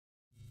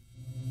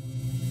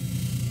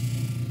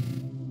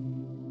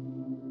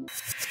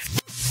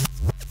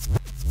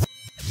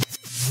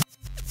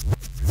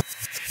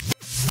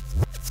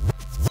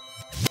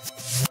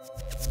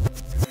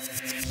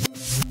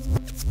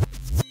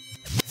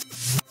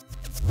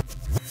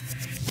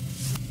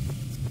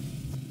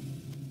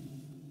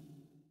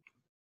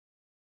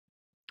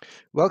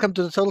Welcome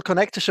to the Total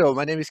Connector Show.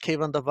 My name is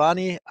Keyvan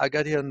Davani. I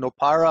got here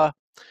Nopara.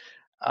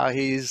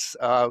 He's,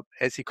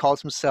 as he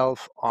calls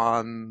himself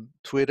on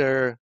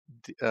Twitter,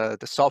 the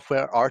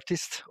software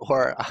artist,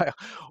 or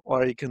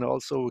we can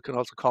also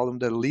call him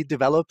the lead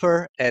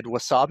developer at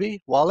Wasabi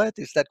Wallet.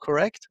 Is that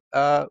correct?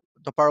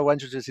 Nopara, why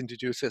don't you just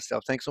introduce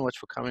yourself? Thanks so much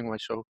for coming on my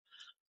show.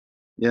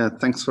 Yeah,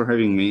 thanks for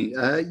having me.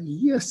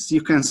 Yes,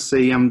 you can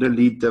say I'm the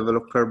lead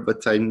developer,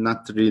 but I'm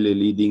not really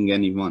leading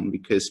anyone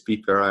because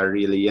people are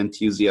really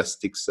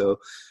enthusiastic, so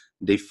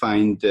they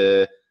find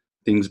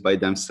things by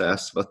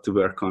themselves what to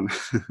work on.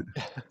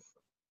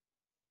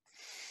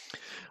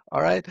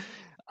 All right.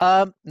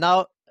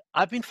 Now,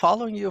 I've been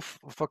following you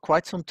for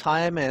quite some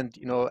time, and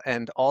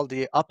and all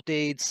the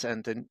updates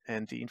and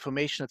the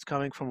information that's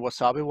coming from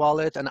Wasabi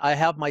Wallet, and I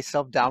have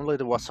myself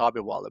downloaded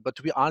Wasabi Wallet. But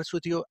to be honest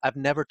with you, I've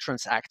never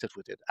transacted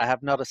with it. I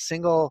have not a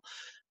single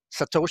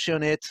Satoshi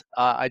on it.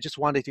 I just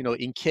wanted,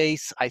 in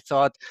case I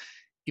thought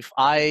if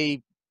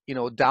I,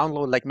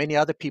 download like many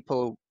other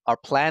people are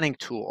planning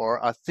to or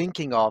are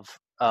thinking of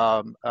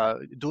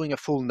doing a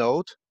full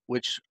node,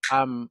 which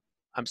I'm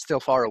still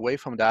far away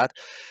from that.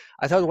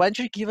 I thought, why don't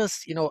you give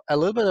us, a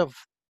little bit of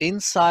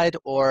insight,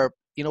 or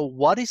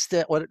what is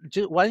the, or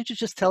why don't you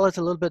just tell us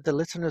a little bit, the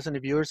listeners and the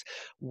viewers,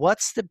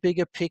 what's the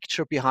bigger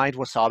picture behind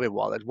Wasabi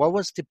Wallet? What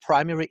was the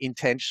primary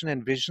intention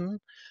and vision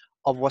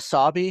of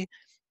Wasabi,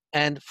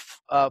 and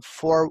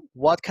for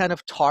what kind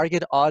of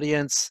target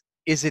audience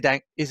is it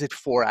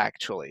for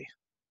actually?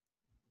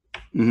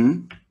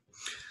 Mm-hmm.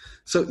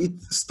 So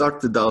it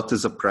started out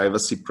as a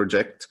privacy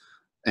project,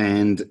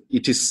 and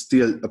it is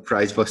still a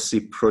privacy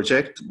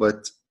project,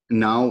 but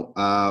now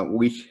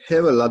we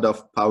have a lot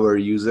of power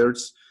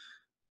users,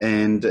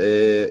 and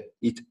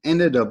it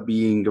ended up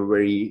being a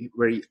very,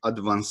 very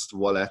advanced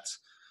wallet.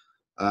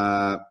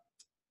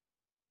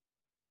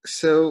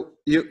 So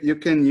you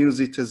can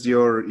use it as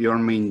your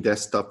main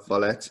desktop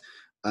wallet,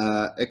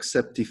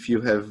 except if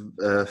you have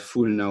a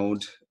full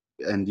node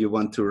and you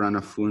want to run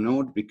a full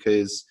node,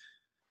 because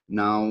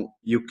now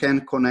you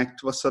can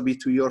connect Wasabi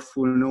to your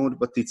full node,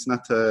 but it's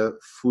not a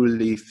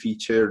fully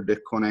featured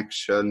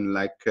connection.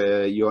 Like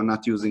you are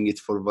not using it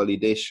for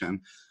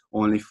validation,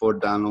 only for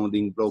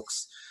downloading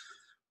blocks.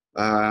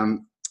 But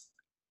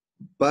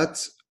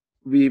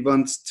we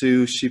want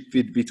to ship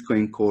with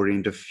Bitcoin Core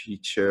in the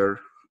future.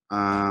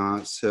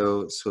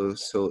 So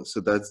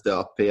that's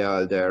the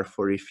API there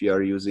for if you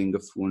are using a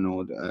full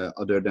node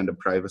other than the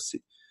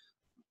privacy.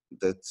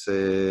 That's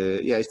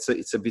yeah,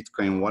 it's a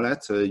Bitcoin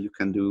wallet. You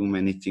can do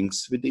many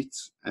things with it.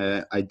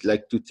 I'd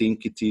like to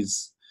think it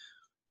is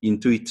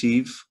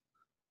intuitive,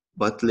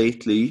 but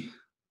lately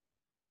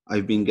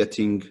I've been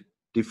getting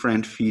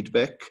different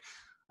feedback.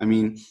 I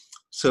mean,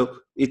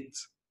 so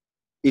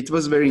it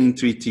was very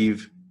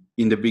intuitive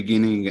in the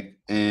beginning,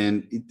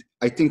 and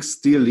I think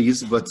still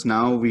is, but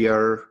now we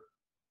are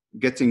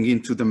getting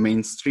into the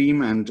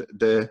mainstream, and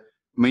the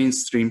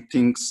mainstream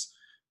thinks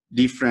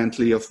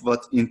differently of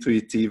what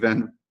intuitive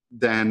and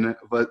than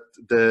what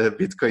the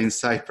Bitcoin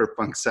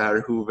cypherpunks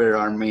are, who were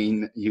our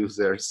main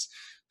users.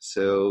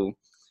 So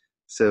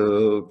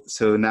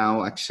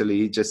now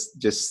actually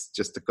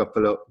just a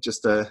couple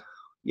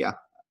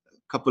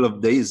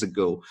of days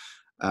ago,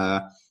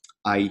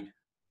 I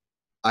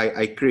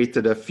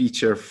created a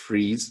feature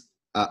freeze.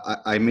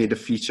 I made a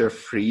feature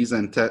freeze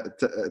and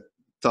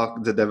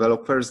talk the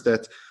developers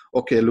that,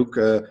 okay, look,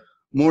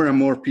 more and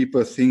more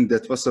people think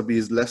that Wasabi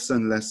is less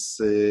and less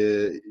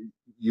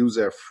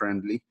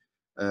user-friendly.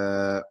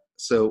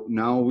 So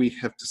now we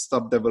have to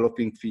stop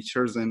developing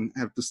features and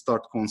have to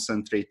start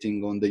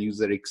concentrating on the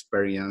user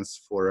experience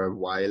for a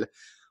while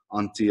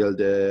until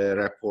the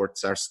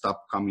reports are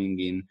stopped coming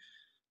in.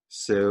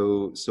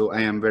 So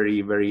I am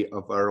very, very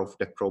aware of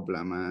the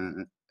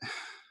problem.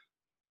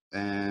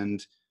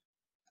 And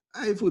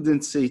I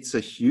wouldn't say it's a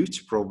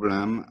huge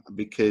problem,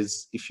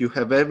 because if you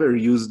have ever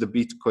used the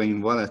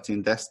Bitcoin wallet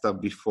in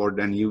desktop before,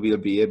 then you will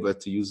be able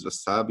to use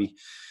Wasabi.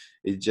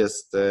 It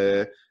just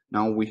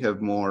now we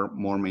have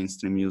more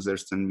mainstream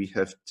users, and we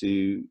have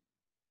to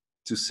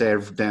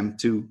serve them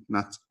too,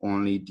 not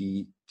only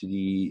the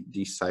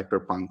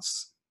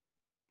cypherpunks.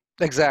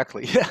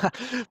 Exactly. Yeah,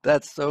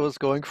 that's what I was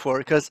going for.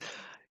 Because,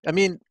 I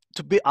mean,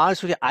 to be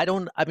honest with you, I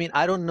don't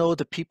know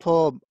the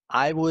people.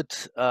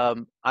 If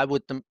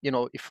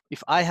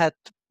I had,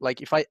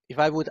 like, if I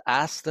would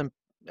ask them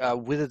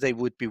whether they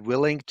would be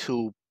willing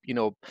to,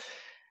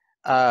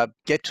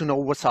 get to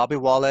know Wasabi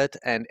Wallet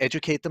and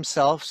educate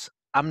themselves,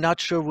 I'm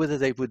not sure whether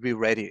they would be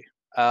ready.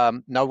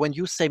 Now, when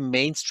you say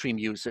mainstream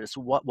users,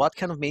 what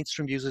kind of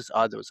mainstream users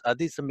are those? Are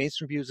these the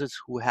mainstream users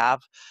who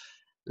have,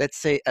 let's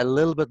say, a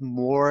little bit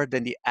more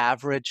than the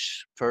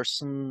average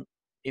person,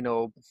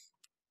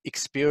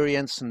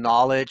 experience,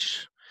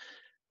 knowledge,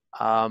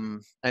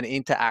 and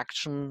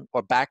interaction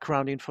or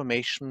background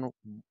information,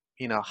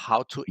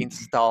 how to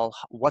install,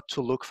 what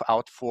to look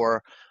out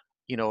for,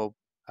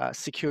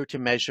 security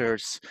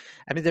measures.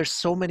 I mean, there's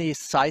so many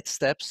side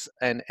steps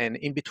and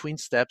in between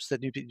steps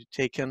that need to be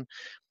taken.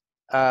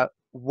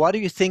 What do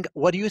you think?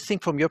 What do you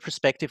think, from your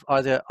perspective,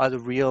 are the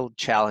real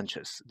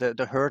challenges,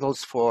 the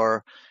hurdles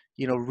for,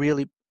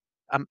 really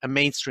a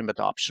mainstream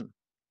adoption?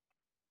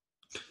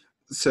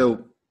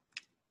 So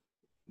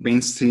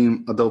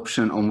mainstream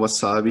adoption on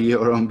Wasabi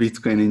or on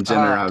Bitcoin in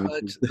general?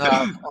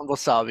 On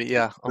Wasabi,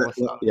 yeah, on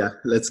Wasabi. Yeah,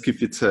 let's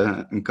keep it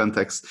in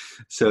context.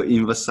 So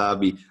in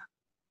Wasabi,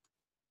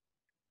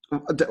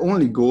 the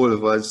only goal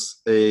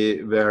was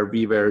where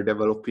we were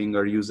developing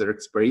our user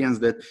experience,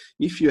 that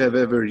if you have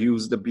ever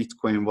used the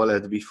Bitcoin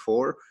wallet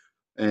before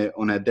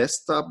on a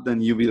desktop,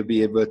 then you will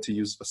be able to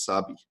use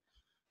Wasabi.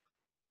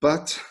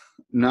 But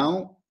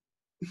now,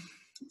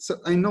 so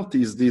I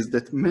noticed this,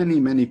 that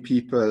many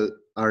people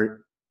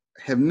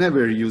have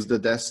never used the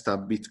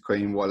desktop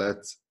Bitcoin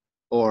wallet,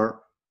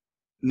 or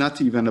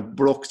not even a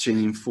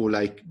blockchain info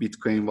like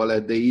Bitcoin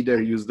wallet. They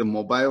either use the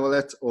mobile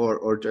wallet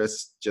or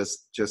just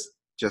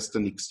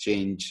an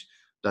exchange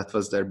that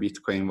was their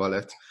Bitcoin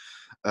wallet.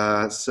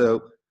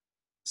 So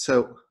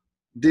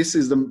this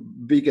is the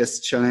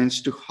biggest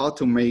challenge, to how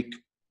to make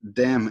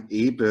them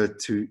able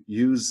to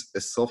use a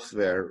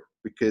software,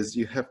 because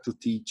you have to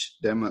teach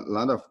them a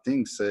lot of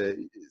things.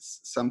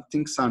 Some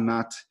things are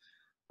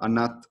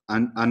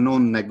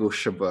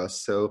non-negotiable.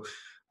 So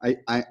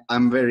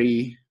I'm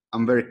very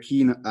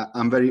keen.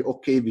 I'm very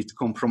okay with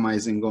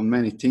compromising on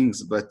many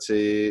things, but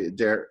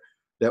the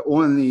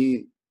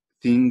only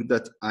thing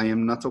that I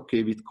am not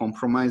okay with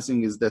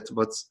compromising is that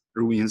what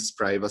ruins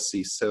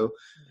privacy. So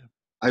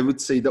I would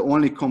say the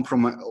only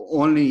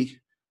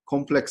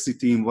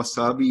complexity in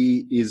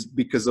Wasabi is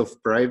because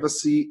of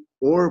privacy,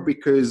 or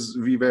because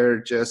we were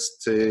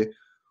just,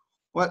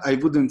 well, I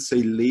wouldn't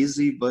say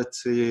lazy, but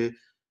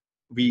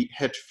we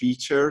had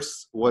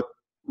features what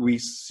we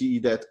see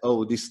that,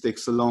 oh, this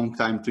takes a long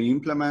time to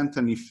implement,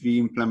 and if we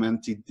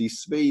implement it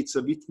this way, it's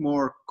a bit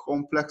more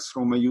complex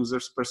from a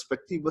user's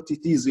perspective, but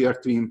it's easier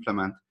to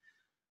implement.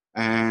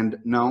 And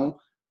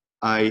now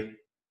I'm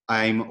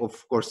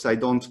of course, I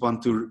don't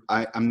want to,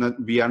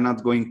 we are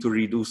not going to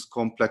reduce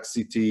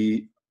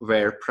complexity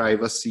where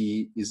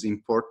privacy is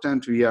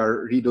important. We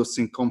are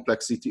reducing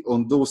complexity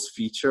on those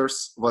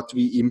features what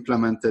we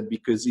implemented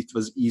because it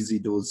was easy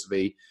those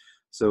way.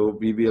 So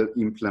we will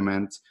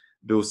implement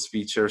those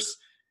features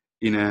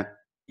in a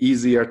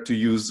easier to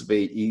use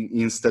way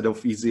instead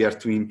of easier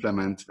to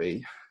implement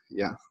way.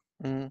 Yeah.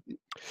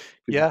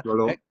 Yeah,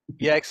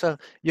 excellent.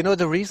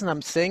 The reason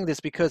I'm saying this,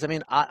 because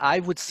I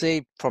would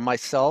say for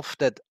myself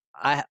that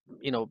I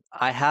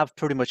have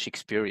pretty much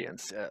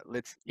experience.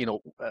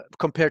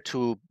 Compared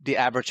to the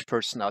average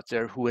person out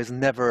there who has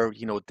never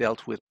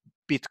dealt with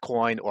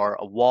Bitcoin or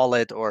a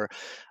wallet, or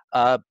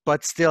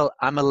but still,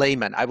 I'm a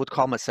layman. I would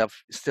call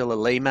myself still a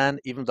layman,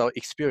 even though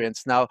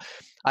experienced. Now,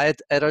 I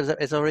had,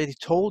 as I already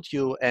told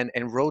you, and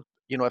wrote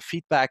a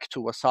feedback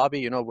to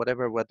Wasabi,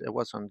 whatever what it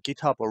was on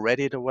GitHub or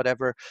Reddit or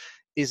whatever,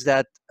 is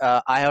that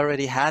I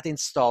already had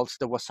installed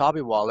the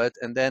Wasabi wallet,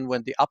 and then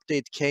when the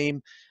update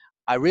came,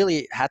 I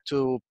really had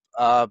to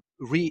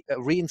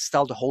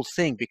reinstall the whole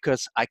thing,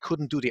 because I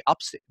couldn't do the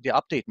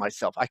update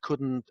myself. I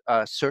couldn't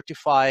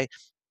certify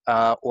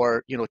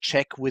or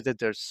check whether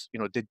there's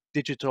the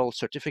digital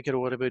certificate or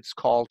whatever it's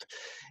called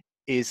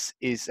is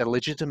a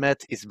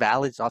legitimate, is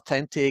valid,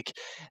 authentic.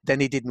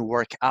 Then it didn't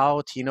work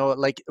out,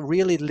 like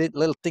really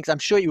little things. I'm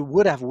sure it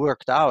would have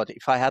worked out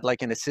if I had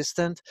like an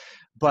assistant,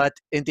 but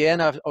in the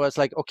end I was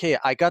like, okay,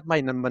 I got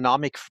my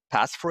mnemonic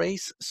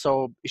passphrase,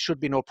 so it should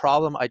be no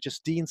problem. I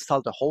just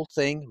deinstalled the whole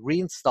thing,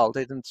 reinstalled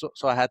it, and so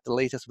I had the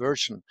latest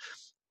version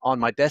on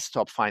my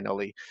desktop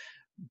finally.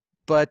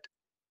 But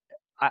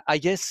I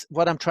guess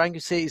what I'm trying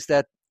to say is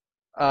that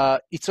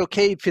it's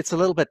okay if it's a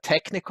little bit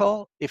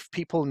technical, if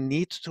people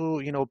need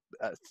to,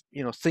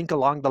 think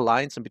along the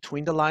lines and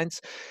between the lines.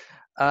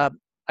 I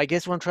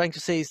guess what I'm trying to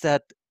say is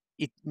that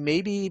it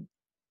may be,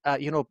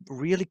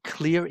 really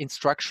clear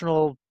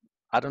instructional,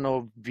 I don't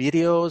know,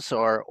 videos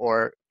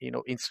or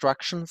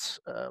instructions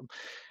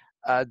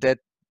that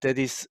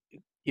is,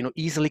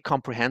 easily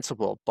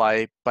comprehensible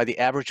by the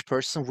average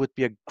person would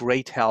be a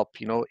great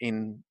help,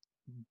 in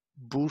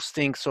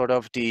boosting sort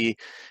of the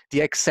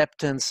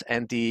acceptance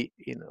and the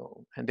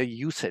and the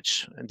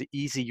usage and the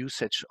easy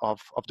usage of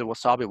the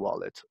Wasabi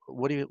wallet.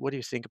 What do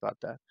you think about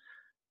that?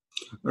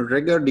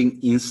 Regarding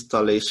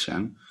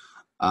installation,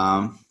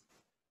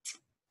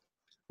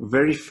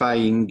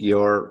 verifying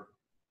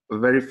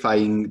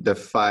the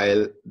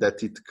file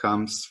that it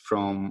comes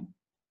from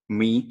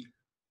me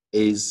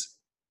is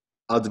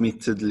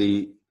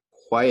admittedly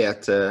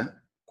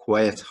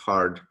quite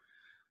hard.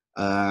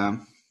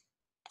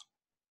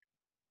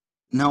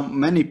 Now,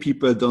 many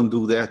people don't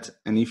do that,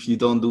 and if you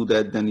don't do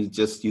that, then it's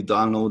just you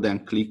download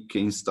and click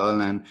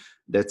install, and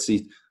that's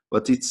it.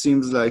 But it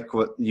seems like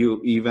what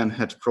you even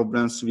had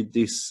problems with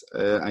this.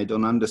 I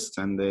don't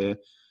understand.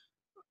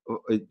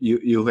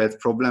 you had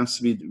problems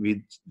with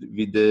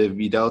the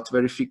without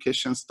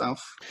verification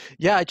stuff?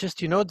 Yeah, I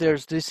just,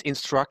 there's these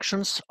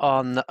instructions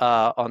on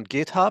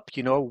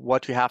GitHub,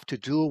 what you have to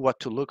do, what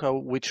to look at,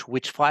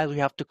 which file you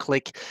have to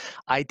click.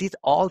 I did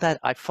all that.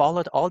 I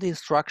followed all the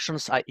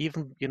instructions. I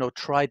even,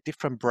 tried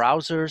different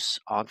browsers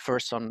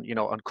first on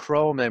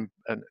Chrome and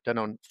then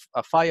on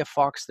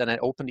Firefox. Then I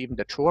opened even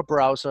the Tor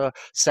browser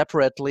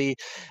separately,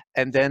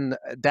 and then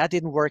that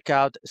didn't work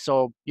out.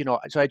 So,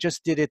 so I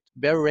just did it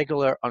very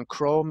regular on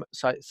Chrome.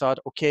 So I thought,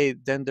 okay,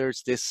 then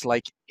there's this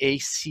like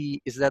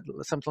AC, is that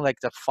something like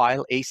the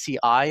file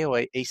ACI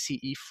or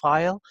ACE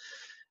file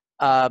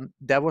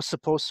that was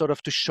supposed sort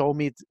of to show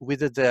me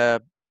whether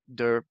the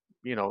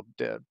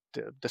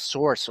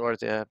source or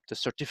the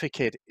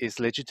certificate is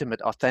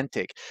legitimate,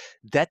 authentic.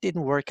 That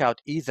didn't work out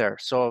either.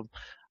 So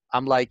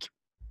I'm like,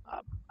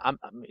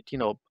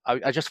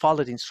 I just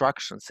followed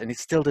instructions and it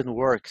still didn't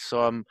work.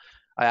 So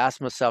I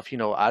asked myself,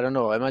 I don't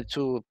know, am I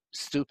too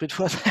stupid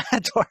for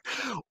that,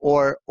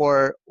 or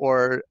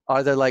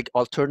are there like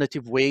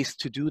alternative ways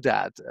to do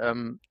that?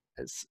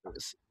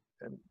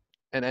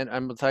 And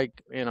I'm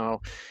like,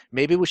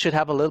 maybe we should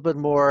have a little bit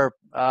more,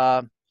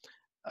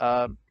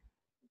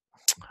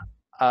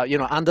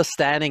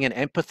 understanding and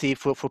empathy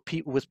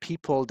with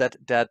people that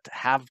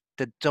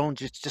don't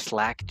just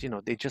lack,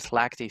 they just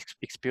lack the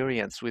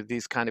experience with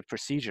these kind of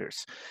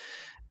procedures.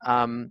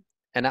 And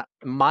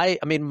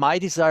my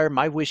desire,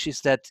 my wish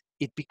is that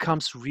it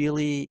becomes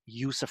really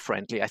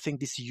user-friendly. I think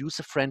this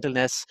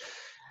user-friendliness,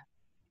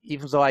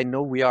 even though I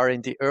know we are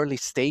in the early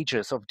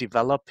stages of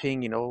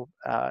developing,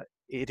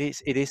 it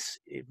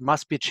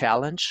must be a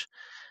challenge.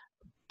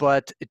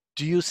 But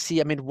do you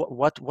see,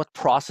 what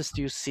process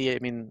do you see,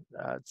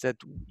 that,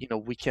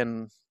 we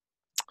can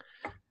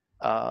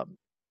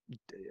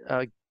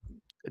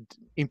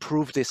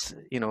improve this,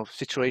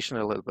 situation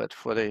a little bit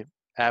for the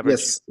average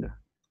Yes. user?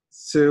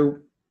 So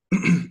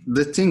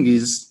the thing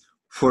is,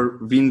 for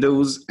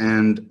Windows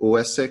and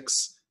OS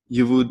X,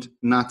 you would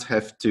not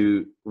have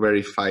to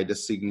verify the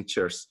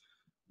signatures,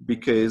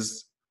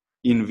 because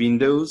in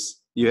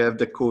Windows, you have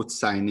the code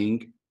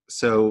signing.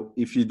 So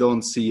if you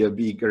don't see a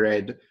big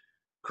red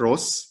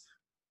cross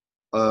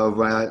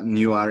when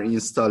you are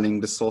installing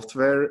the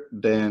software,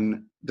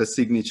 then the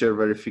signature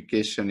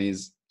verification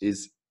is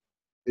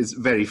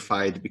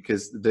verified,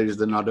 because there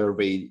is another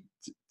way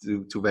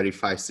to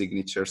verify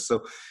signatures.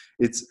 So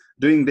it's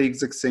doing the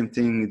exact same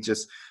thing,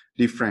 just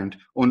different.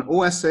 On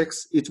OS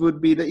X, it would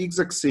be the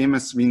exact same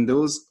as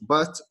Windows,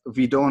 but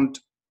we don't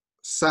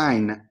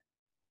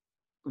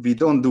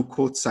do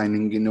code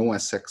signing in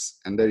OS X.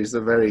 And there is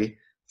a very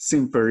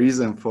simple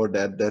reason for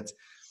that, that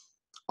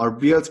our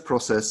build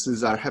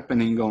processes are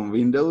happening on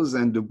Windows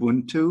and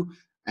Ubuntu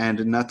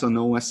and not on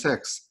OS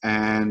X.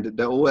 And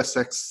the OS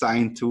X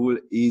sign tool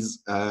is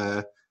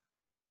a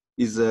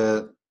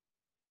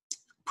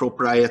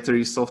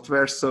proprietary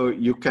software, so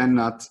you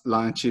cannot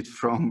launch it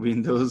from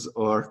Windows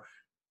or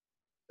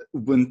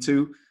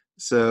Ubuntu.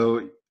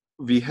 So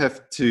we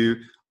have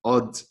to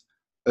add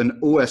an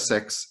OS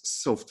X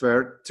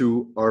software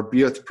to our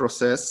build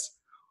process,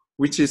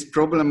 which is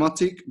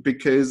problematic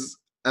because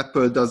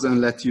Apple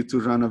doesn't let you to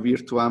run a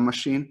virtual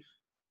machine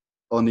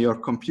on your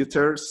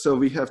computer. So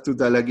we have to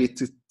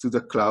delegate it to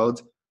the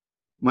cloud.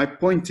 My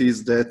point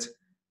is that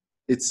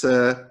it's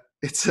a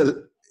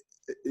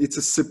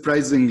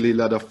surprisingly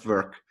lot of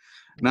work.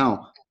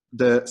 Now,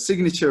 the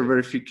signature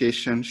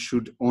verification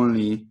should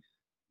only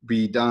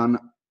be done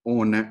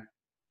on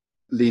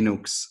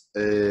Linux,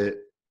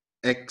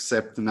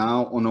 except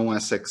now on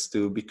OS X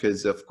too,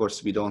 because of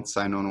course we don't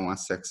sign on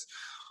OS X.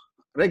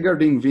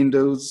 Regarding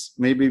Windows,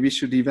 maybe we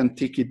should even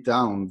take it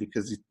down,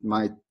 because it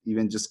might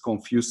even just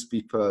confuse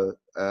people.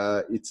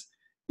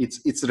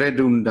 It's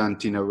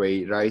redundant in a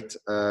way, right?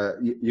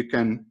 You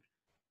can,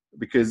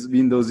 because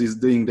Windows is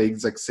doing the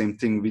exact same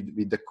thing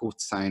with the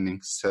code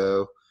signing.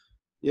 So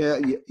yeah,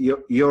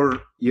 you're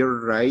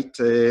right.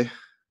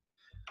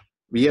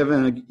 We have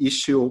an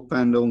issue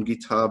opened on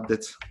GitHub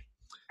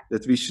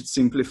that we should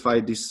simplify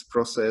this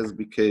process,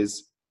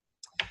 because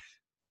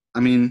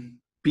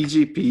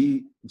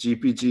PGP,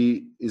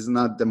 GPG is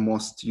not the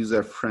most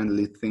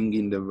user-friendly thing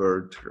in the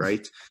world,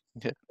 right?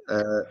 Yeah.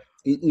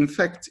 In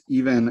fact,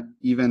 even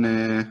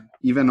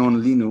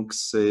on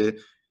Linux,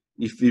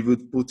 if we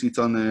would put it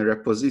on a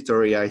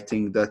repository, I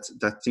think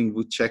that thing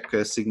would check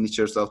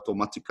signatures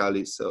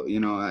automatically. So,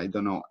 I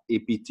don't know,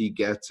 apt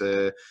get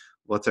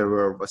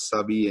whatever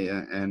Wasabi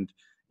and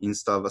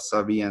install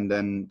Wasabi, and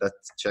then that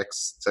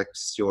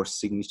checks your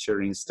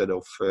signature instead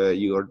of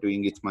you are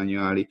doing it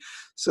manually.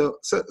 So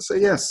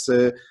yes,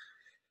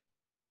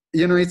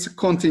 it's a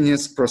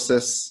continuous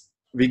process.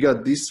 We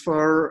got this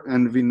far,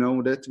 and we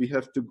know that we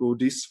have to go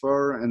this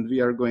far, and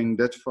we are going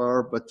that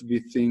far, but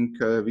we think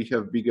we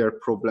have bigger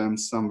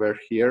problems somewhere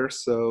here.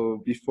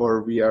 So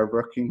before we are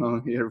working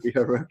on here, we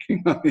are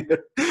working on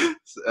here.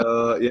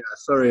 So yeah,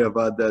 sorry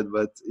about that,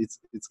 but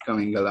it's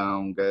coming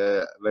along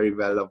very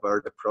well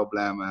over the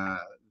problem.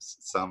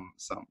 Some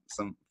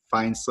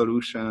fine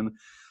solution.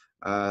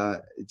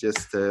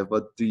 Just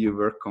what do you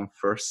work on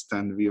first?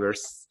 And we were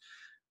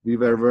we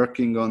were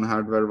working on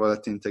hardware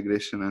wallet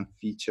integration and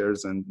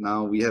features, and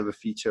now we have a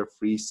feature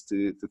freeze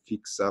to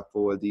fix up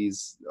all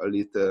these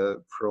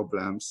little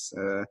problems.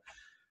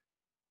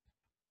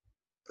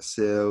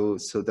 So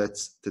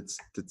that's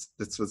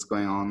what's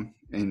going on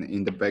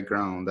in the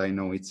background. I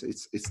know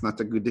it's not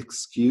a good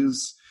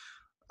excuse.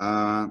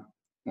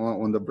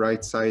 On the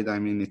bright side, I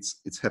mean,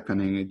 it's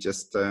happening. It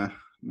just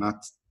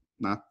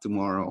not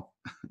tomorrow.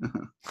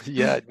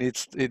 Yeah, it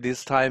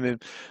needs time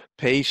and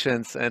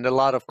patience and a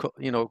lot of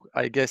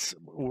I guess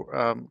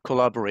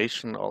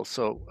collaboration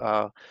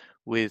also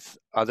with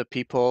other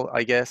people,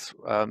 I guess,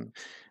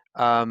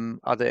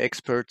 other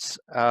experts.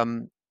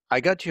 I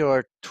got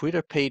your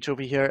Twitter page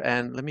over here,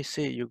 and let me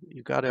see, you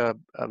got a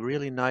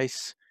really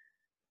nice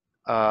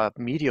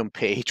Medium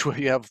page where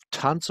you have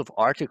tons of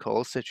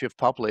articles that you've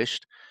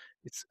published.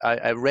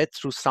 I read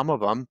through some of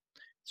them.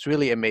 It's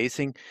really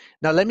amazing.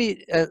 Now, let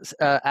me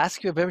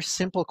ask you a very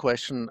simple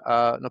question,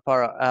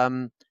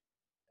 Nopara.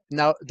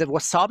 Now, the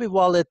Wasabi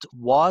wallet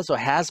was or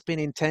has been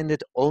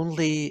intended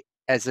only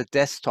as a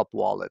desktop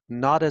wallet,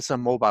 not as a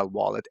mobile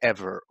wallet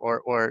ever,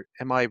 or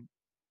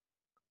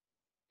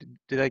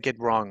did I get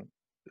wrong?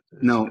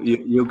 No,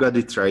 you got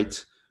it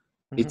right.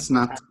 Mhm. It's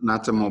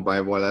not a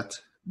mobile wallet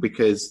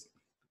because,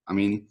 I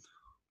mean,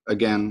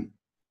 again,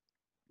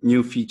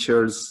 new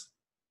features,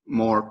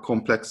 more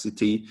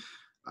complexity.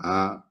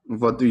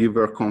 What do you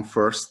work on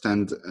first?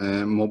 And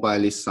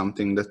mobile is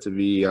something that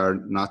we are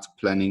not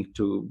planning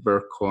to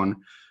work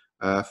on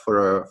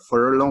for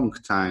a long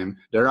time.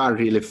 There are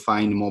really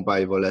fine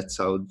mobile wallets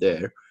out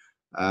there.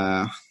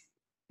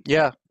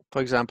 Yeah,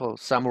 for example,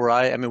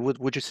 Samurai. I mean,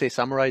 would you say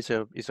Samurai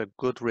is a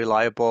good,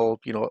 reliable,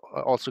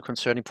 also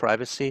concerning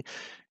privacy?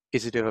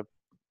 Is it a,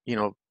 you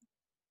know,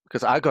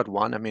 because I got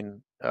one. I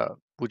mean,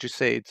 would you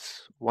say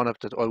it's one of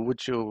the, or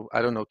would you,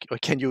 I don't know, or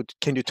can you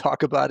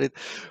talk about it?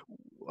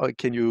 Or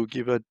can you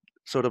give a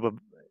sort of a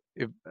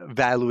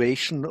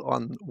evaluation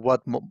on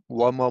what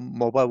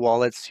mobile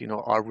wallets,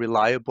 are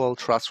reliable,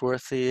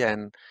 trustworthy,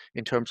 and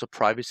in terms of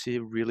privacy,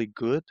 really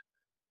good?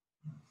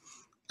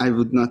 I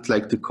would not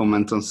like to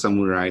comment on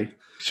Samurai.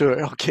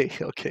 Sure. Okay.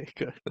 Okay.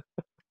 Good.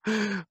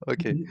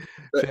 Okay.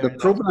 Fair The enough.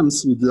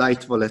 problems with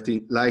light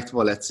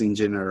wallets in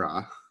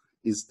general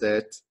is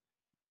that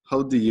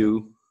how do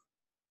you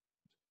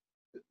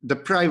the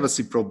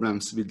privacy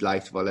problems with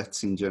light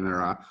wallets in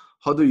general.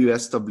 How do you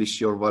establish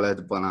your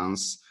wallet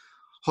balance?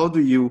 How do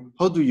you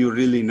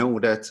really know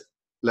that,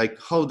 like,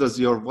 how does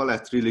your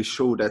wallet really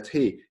show that,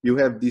 hey, you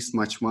have this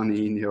much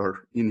money in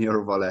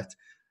your wallet?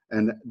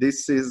 And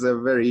this is a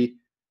very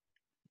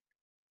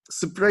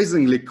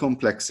surprisingly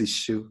complex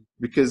issue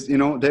because,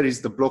 there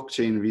is the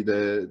blockchain with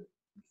a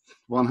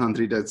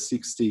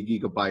 160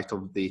 gigabyte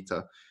of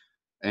data,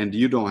 and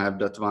you don't have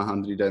that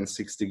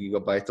 160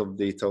 gigabyte of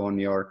data on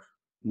your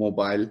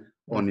mobile,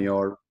 on Mhm.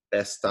 your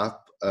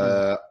desktop,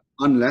 Mhm.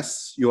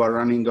 unless you are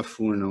running a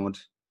full node.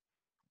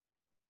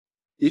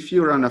 If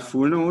you run a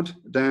full node,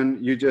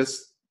 then you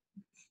just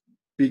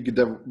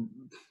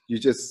you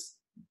just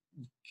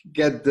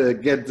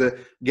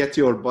get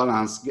your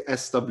balance,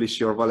 establish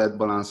your wallet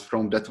balance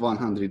from that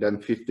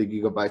 150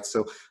 gigabytes.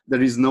 So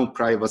there is no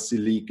privacy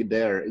leak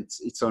there.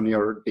 It's on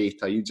your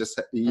data. You just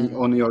Mhm.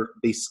 on your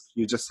disk.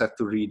 You just have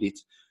to read it.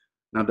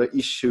 Now the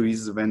issue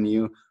is when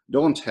you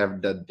don't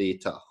have that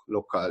data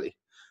locally,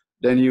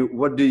 then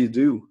what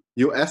do?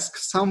 You ask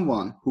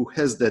someone who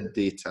has that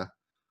data.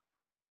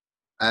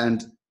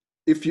 And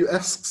if you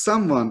ask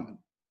someone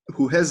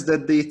who has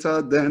that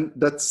data, then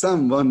that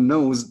someone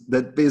knows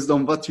that based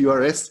on what you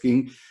are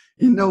asking,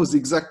 he knows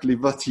exactly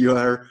what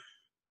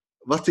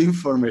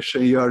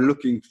information you are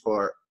looking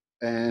for.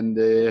 And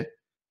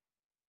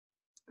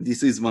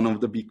this is one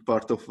of the big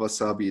part of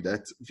Wasabi,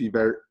 that we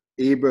were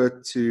able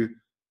to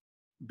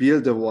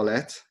build a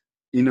wallet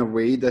in a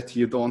way that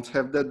you don't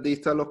have that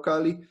data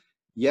locally,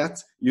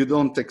 yet you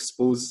don't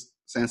expose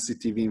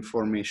sensitive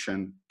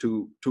information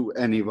to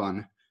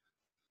anyone.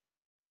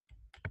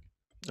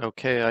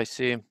 Okay, I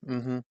see.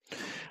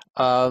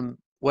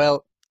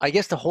 Well, I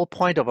guess the whole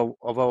point of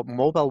a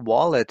mobile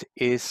wallet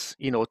is,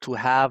 to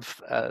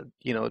have,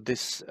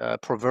 this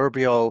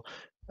proverbial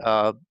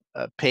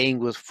paying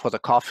with for the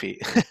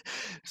coffee.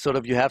 Sort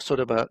of, you have sort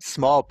of a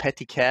small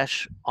petty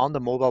cash on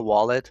the mobile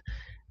wallet,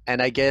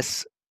 and I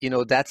guess,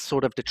 that's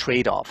sort of the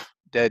trade-off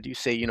that you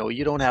say,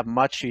 you don't have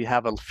much, you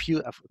have a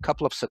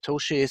couple of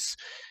Satoshis.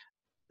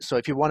 So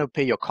if you want to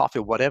pay your coffee,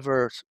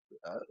 whatever,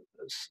 uh,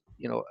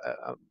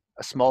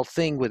 a small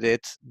thing with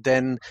it,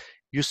 then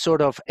you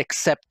sort of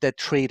accept that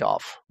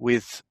trade-off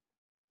with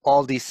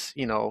all these,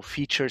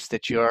 features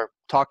that you're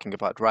talking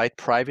about, right?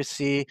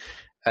 Privacy,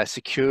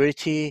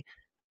 security,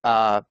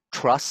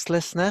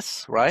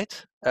 trustlessness,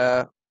 right?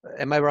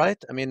 Am I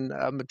right? I mean,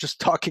 I'm just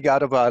talking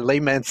out of a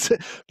layman's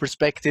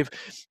perspective,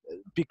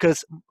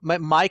 because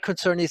my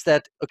concern is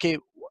that, okay,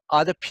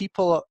 are the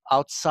people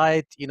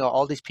outside,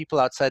 all these people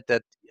outside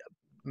that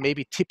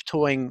maybe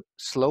tiptoeing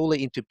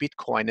slowly into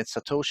Bitcoin and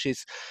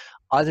Satoshis,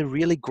 are they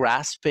really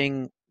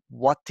grasping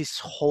what this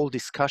whole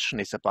discussion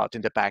is about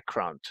in the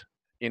background?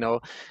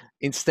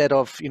 instead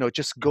of,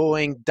 just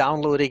going,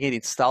 downloading it,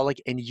 installing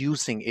and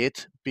using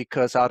it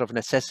because out of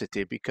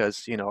necessity,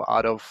 because,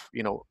 out of,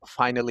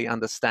 finally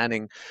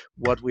understanding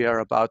what we are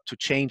about to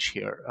change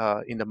here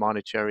in the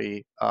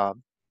monetary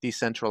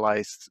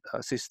decentralized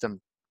system.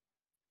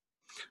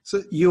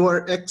 So you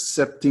are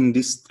accepting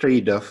this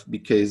trade-off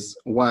because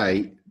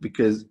why?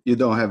 Because you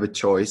don't have a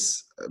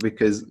choice,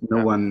 because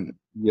no one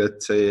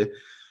yet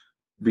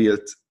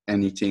built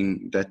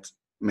anything that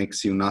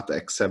makes you not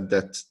accept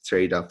that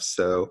trade-off.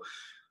 So,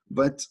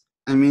 but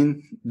I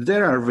mean,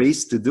 there are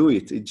ways to do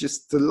it. It's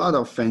just a lot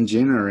of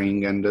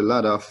engineering and a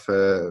lot of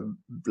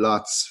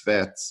blood,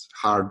 sweat,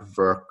 hard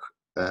work.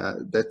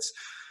 That's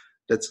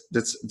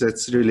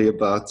really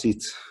about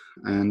it.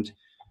 And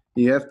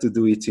you have to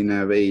do it in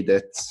a way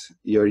that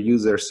your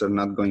users are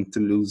not going to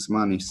lose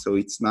money. So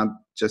it's not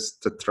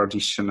just a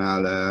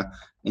traditional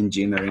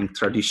engineering,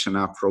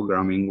 traditional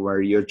programming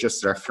where you're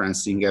just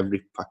referencing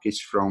every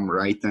package from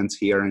right and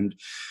here. And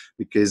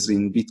because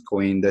in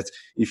Bitcoin, that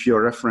if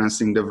you're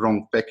referencing the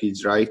wrong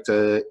package, right,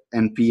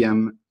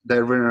 NPM,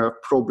 there were a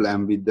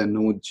problem with the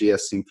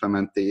Node.js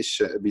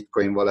implementation,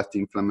 Bitcoin wallet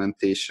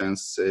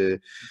implementations.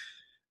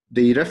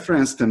 They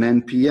referenced an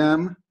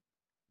NPM,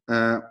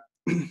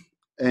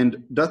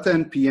 and that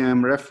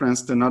NPM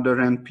referenced another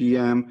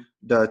NPM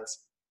that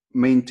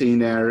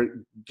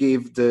maintainer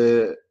gave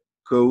the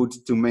code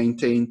to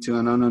maintain to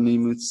an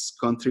anonymous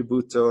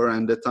contributor,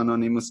 and that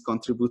anonymous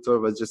contributor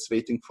was just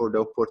waiting for the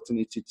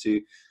opportunity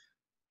to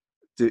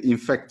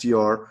infect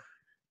your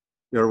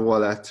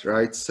wallet,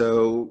 right?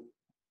 So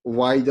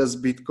why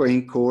does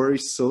Bitcoin Core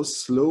is so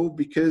slow?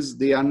 Because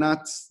they are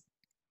not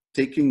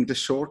taking the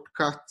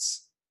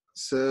shortcuts.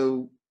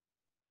 So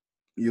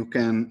you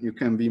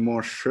can be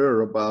more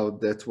sure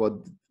about that. What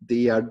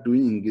they are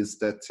doing is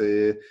that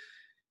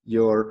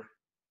your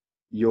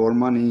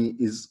money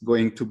is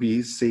going to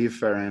be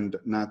safer and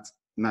you're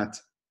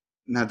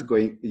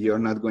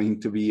not going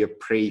to be a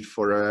prey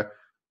for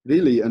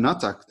really an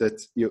attack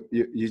that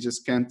you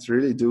just can't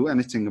really do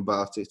anything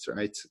about it,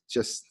 right?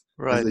 Just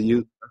as a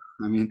user,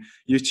 I mean,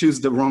 you choose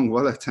the wrong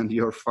wallet and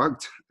you're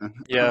fucked.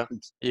 Yeah,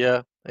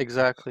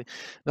 exactly.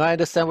 No, I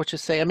understand what you're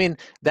saying. I mean,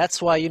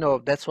 that's why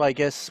I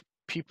guess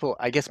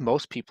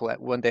most people,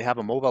 when they have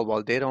a mobile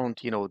wallet, they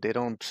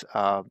don't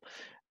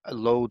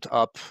load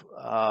up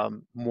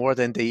more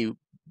than they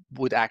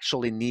would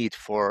actually need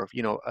for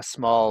a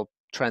small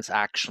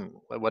transaction,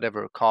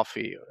 whatever,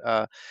 coffee.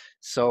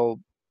 So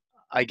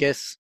I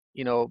guess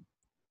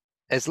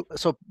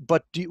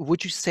but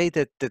would you say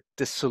that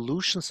the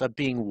solutions are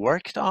being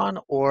worked on,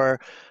 or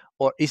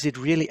is it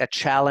really a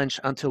challenge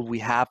until we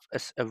have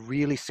a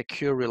really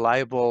secure,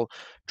 reliable,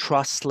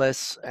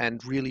 trustless,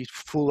 and really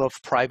full of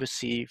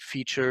privacy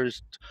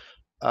features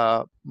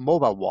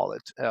mobile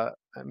wallet?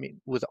 I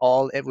mean, with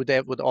all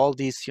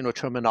these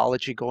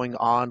terminology going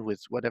on,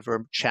 with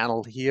whatever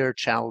channel here,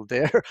 channel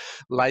there,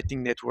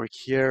 Lightning Network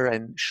here,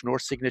 and Schnorr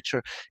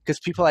signature, because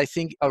people, I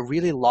think, are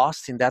really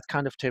lost in that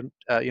kind of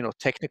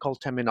technical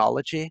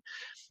terminology,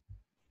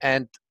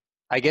 and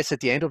I guess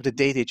at the end of the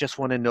day, they just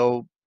want to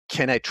know: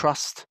 can I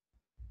trust?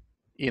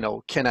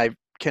 Can I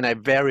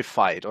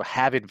verify it or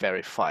have it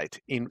verified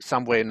in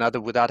some way or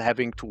another without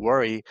having to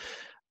worry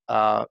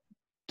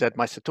that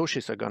my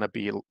Satoshis are going to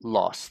be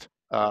lost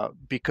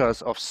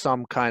because of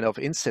some kind of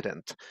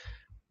incident?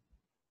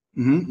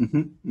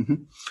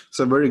 It's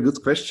a very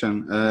good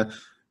question.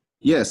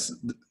 Yes,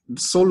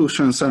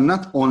 solutions are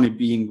not only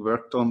being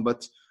worked on,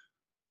 but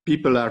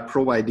people are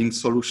providing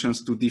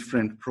solutions to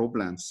different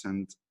problems.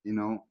 And,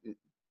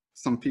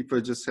 some people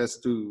just has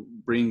to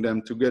bring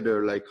them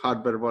together. Like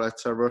hardware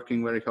wallets are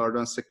working very hard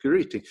on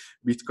security.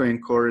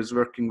 Bitcoin Core is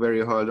working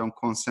very hard on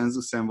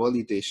consensus and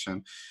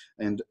validation.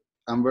 And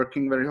I'm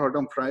working very hard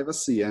on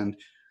privacy. And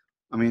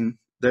I mean,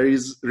 there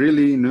is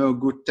really no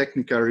good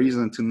technical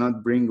reason to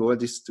not bring all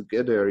this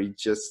together. It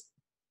just,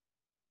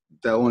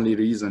 the only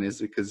reason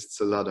is because it's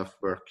a lot of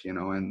work,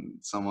 and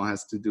someone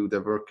has to do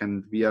the work,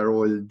 and we are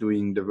all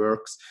doing the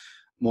works.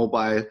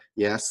 Mobile,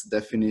 yes,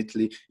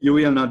 definitely. You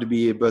will not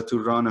be able to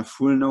run a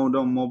full node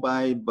on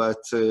mobile, but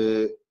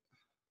you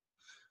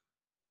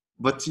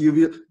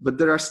will. But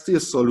there are still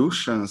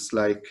solutions.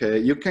 Like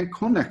you can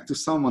connect to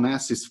someone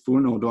else's full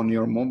node on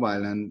your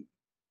mobile, and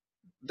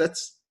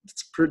that's a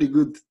pretty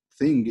good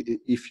thing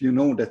if you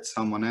know that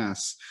someone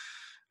else.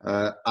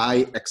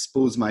 I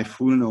expose my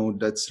full node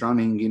that's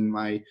running in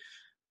my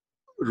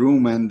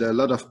room, and a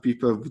lot of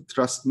people would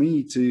trust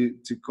me to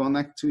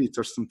connect to it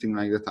or something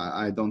like that.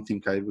 I don't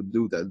think I would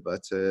do that,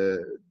 but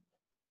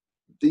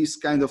these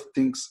kind of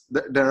things,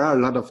 there are a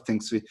lot of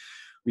things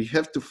we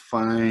have to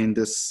find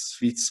a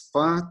sweet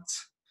spot,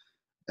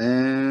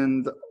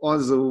 and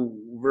also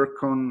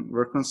work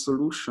on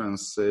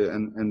solutions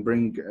and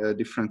bring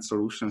different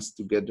solutions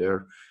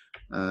together.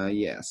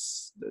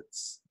 Yes,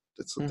 that's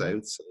what I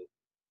would say.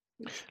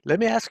 Let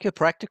me ask you a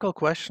practical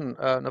question,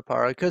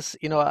 Nopara, because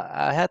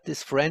I had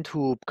this friend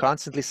who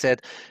constantly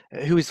said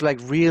he was like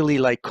really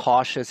like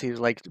cautious. He was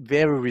like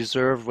very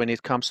reserved when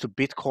it comes to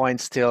Bitcoin.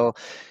 Still,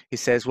 he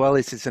says, "Well,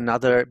 this is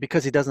another,"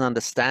 because he doesn't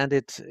understand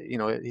it.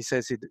 He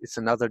says it's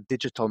another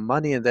digital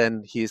money, and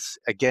then he's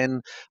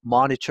again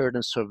monitored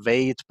and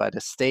surveyed by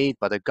the state,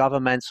 by the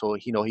government. So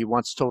he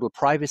wants total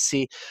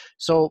privacy.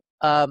 So.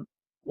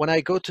 When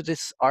I go to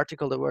this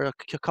article, there were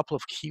a couple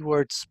of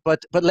keywords,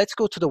 but let's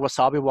go to the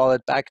Wasabi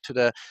wallet, back to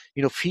the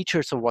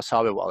features of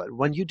Wasabi wallet.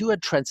 When you do a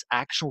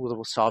transaction with a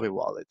Wasabi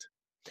wallet,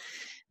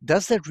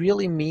 does that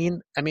really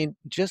mean? I mean,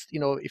 just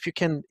if you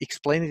can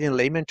explain it in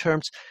layman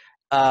terms,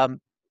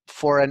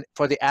 for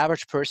the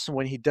average person,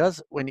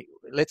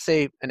 let's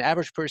say an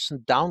average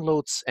person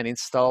downloads and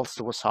installs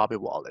the Wasabi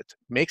wallet,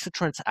 makes a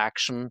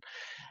transaction,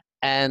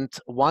 and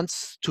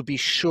wants to be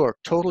sure,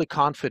 totally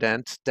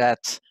confident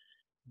that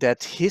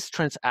his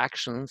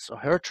transactions or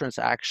her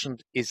transaction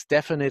is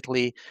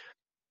definitely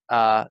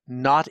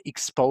not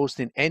exposed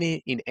in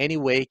any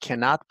way,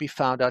 cannot be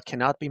found out,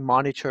 cannot be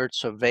monitored,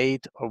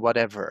 surveyed, or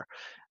whatever.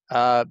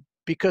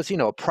 Because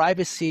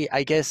privacy,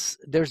 I guess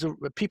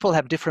people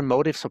have different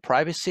motives for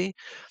privacy,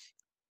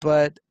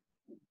 but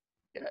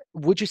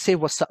would you say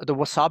the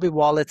Wasabi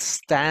wallet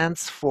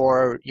stands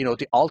for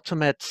the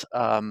ultimate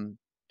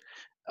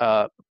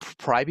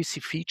privacy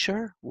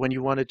feature when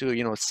you want to do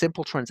a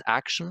simple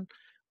transaction,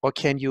 or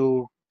can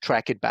you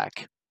track it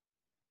back?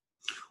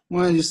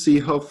 Well, you see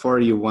how far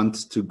you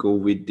want to go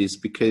with this,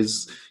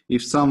 because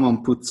if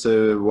someone puts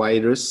a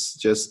virus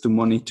just to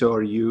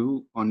monitor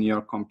you on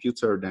your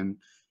computer, then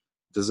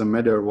it doesn't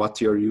matter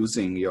what you're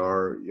using,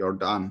 you're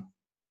done.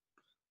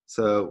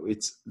 So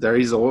there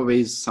is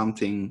always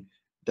something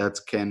that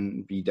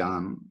can be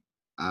done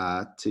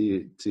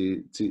to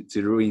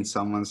ruin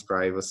someone's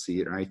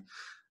privacy, right?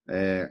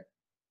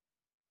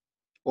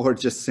 Or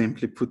just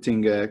simply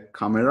putting a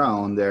camera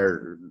on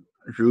their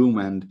room,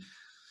 and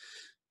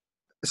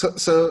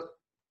so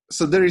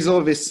there is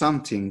always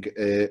something.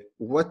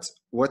 What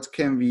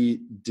can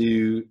we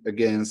do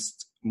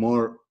against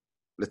more,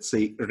 let's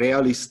say,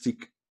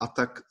 realistic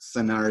attack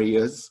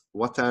scenarios?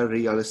 What are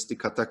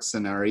realistic attack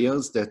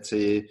scenarios that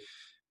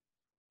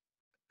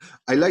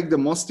I like? The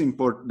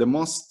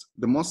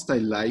most I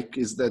like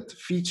is that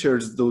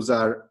features, those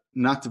are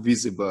not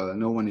visible.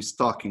 No one is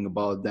talking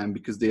about them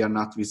because they are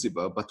not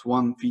visible. But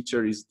one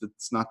feature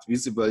that's not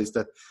visible is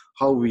that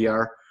how we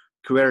are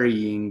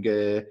querying,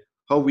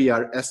 how we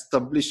are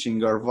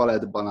establishing our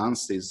wallet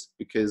balances,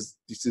 because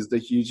this is the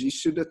huge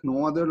issue that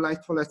no other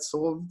light wallet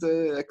solved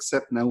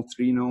except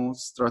Neutrino.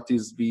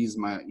 Stratis V is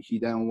my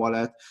hidden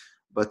wallet,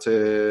 but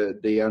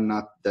they are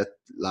not that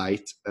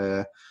light.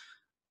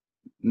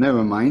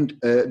 Never mind.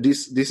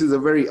 This is a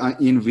very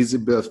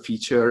invisible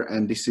feature,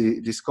 and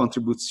this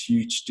contributes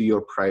huge to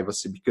your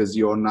privacy, because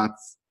you're not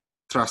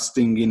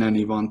trusting in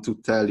anyone to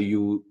tell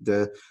you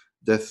the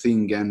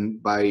thing,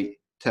 and by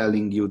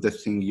telling you the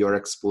thing, you're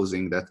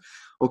exposing that.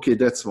 Okay,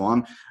 that's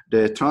one.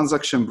 The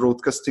transaction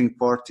broadcasting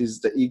part is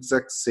the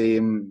exact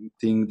same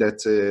thing that,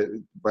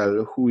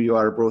 well, who you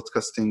are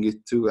broadcasting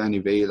it to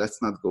anyway,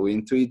 let's not go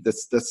into it.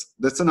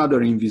 That's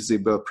another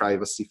invisible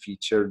privacy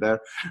feature there,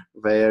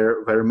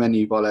 where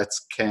many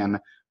wallets can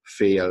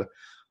fail.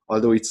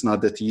 Although it's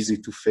not that easy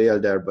to fail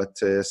there, but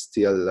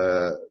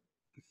still,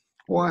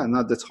 well,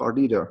 not that hard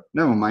either.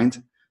 Never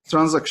mind.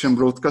 Transaction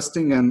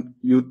broadcasting and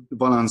you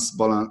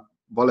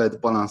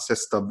wallet balance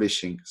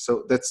establishing.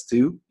 So that's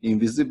two,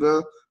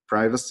 invisible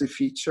privacy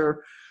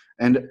feature.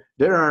 And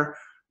there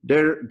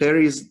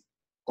is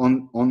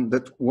on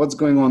that, what's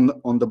going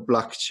on the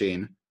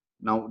blockchain.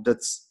 Now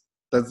that's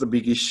the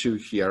big issue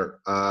here,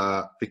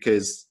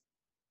 because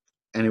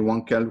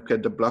anyone can look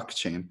at the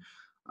blockchain.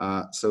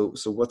 So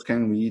what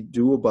can we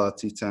do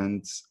about it?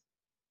 And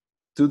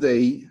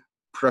today,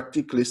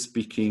 practically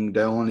speaking,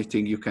 the only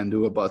thing you can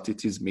do about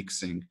it is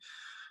mixing.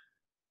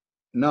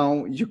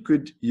 Now you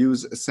could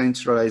use a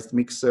centralized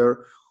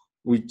mixer,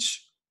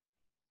 which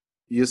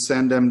you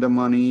send them the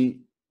money.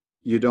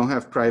 You don't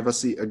have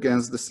privacy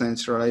against the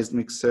centralized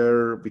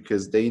mixer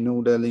because they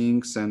know the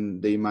links,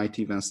 and they might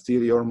even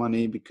steal your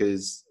money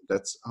because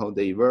that's how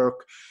they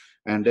work.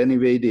 And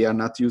anyway, they are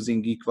not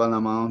using equal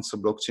amounts. So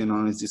blockchain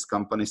analysis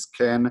companies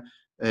can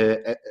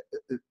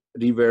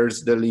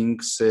reverse the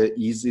links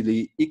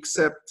easily,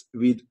 except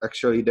with,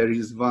 actually, there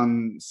is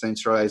one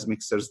centralized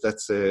mixers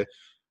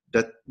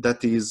that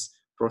is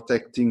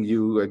protecting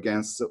you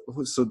against,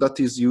 so that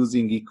is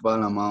using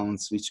equal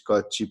amounts, which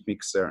called chip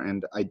mixer.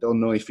 And I don't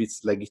know if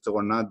it's legit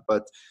or not,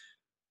 but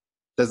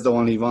that's the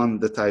only one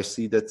that I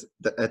see that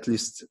at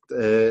least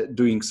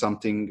doing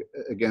something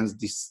against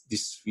this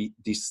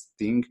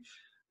thing.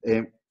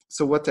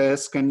 So what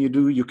else can you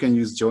do? You can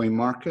use join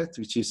market,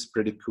 which is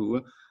pretty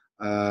cool.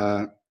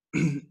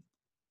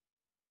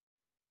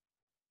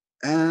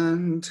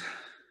 And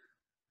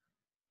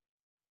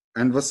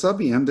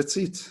Wasabi, and that's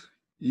it.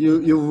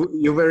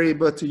 You were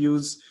able to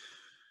use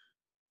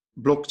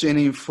blockchain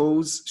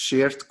info's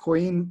shared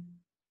coin.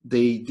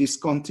 They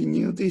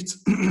discontinued it.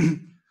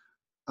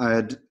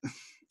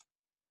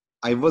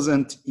 I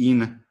wasn't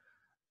in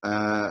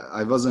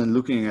I wasn't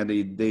looking at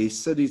it. They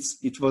said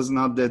it was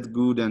not that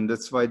good, and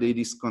that's why they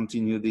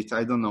discontinued it.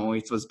 I don't know.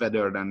 It was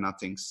better than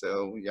nothing.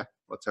 So yeah,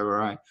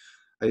 whatever.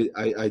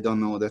 I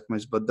don't know that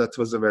much, but that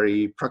was a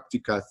very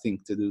practical thing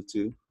to do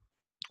too.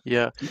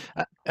 Yeah,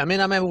 I mean,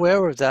 I'm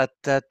aware of that.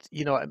 That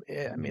you know,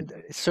 I mean,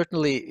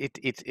 certainly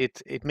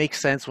it makes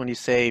sense when you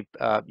say,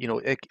 you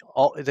know,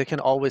 there can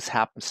always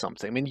happen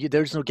something. I mean,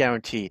 there's no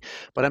guarantee.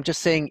 But I'm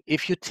just saying,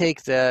 if you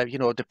take the, you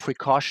know, the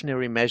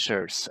precautionary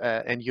measures,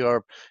 and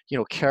you're, you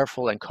know,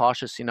 careful and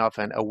cautious enough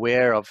and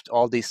aware of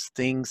all these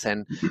things,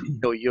 and you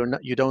know,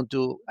 you don't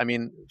do. I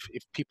mean,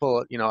 if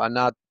people, you know, are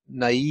not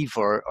naive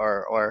or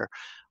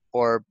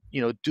you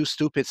know, do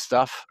stupid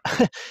stuff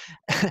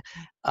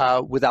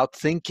without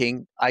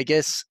thinking, I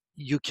guess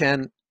you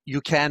can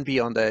be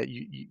on the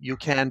you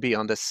can be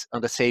on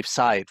the safe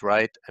side,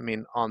 right? I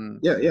mean,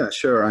 on Yeah,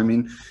 sure. I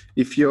mean,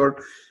 if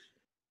you're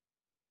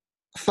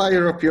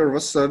fire up your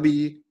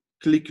Wasabi,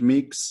 click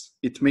mix,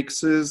 it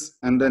mixes,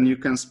 and then you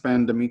can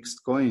spend the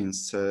mixed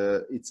coins.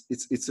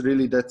 It's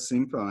really that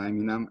simple. I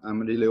mean, I'm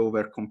really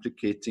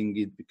overcomplicating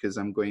it because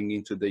I'm going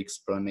into the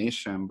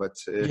explanation, but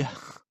yeah.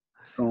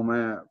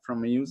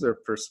 from a user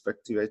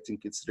perspective, I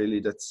think it's really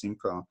that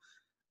simple.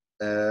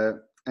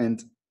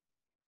 And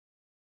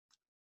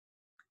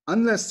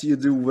unless you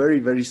do very,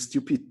 very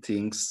stupid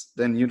things,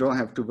 then you don't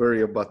have to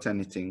worry about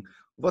anything.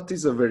 What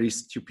is a very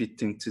stupid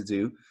thing to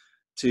do?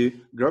 To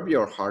grab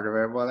your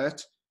hardware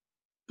wallet,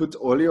 put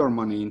all your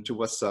money into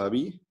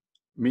Wasabi,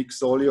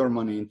 mix all your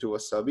money into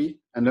Wasabi,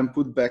 and then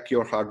put back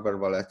your hardware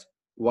wallet.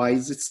 Why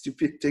is it a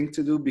stupid thing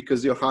to do?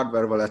 Because your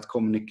hardware wallet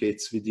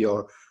communicates with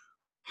your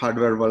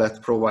hardware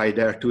wallet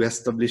provider to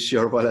establish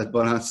your wallet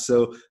balance.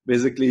 So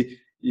basically,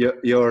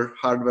 your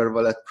hardware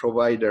wallet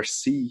provider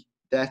see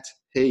that,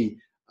 hey,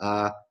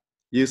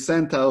 you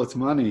sent out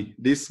money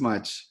this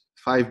much,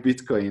 5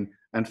 Bitcoin,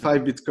 and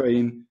 5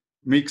 Bitcoin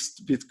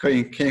mixed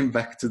Bitcoin came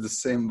back to the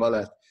same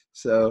wallet.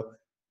 So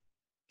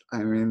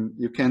I mean,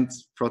 you can't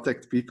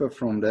protect people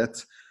from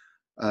that.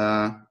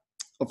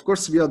 Of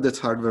course, we have that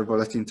hardware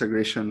wallet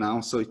integration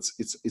now, so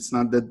it's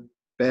not that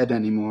bad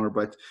anymore.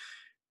 But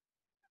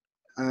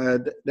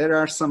there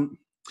are some.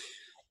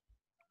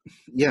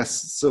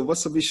 Yes, so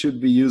Wasabi should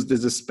be used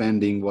as a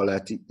spending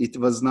wallet. It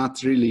was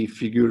not really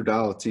figured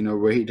out in a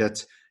way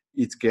that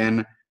it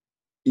can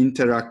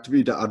interact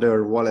with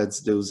other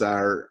wallets. Those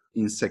are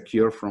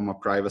insecure from a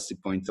privacy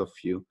point of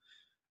view.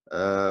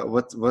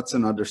 What's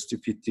another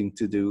stupid thing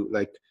to do?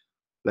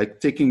 Like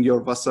taking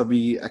your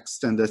Wasabi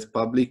extended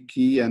public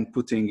key and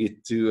putting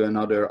it to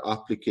another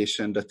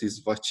application that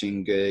is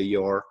watching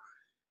your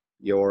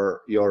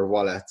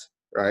wallet,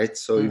 right?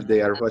 So if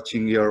they are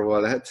watching your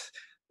wallet,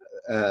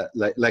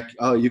 like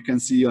oh, you can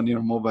see on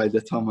your mobile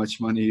that how much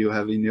money you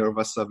have in your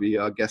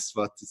Wasabi. Guess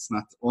what? It's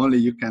not only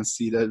you can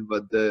see that,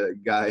 but the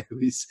guy who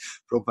is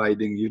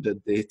providing you the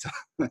data.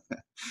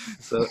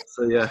 so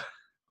yeah.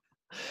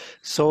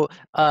 So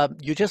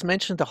you just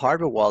mentioned the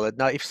hardware wallet.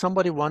 Now, if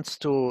somebody wants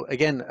to,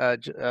 again,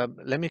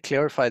 let me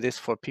clarify this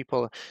for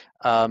people.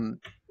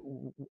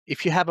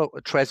 If you have a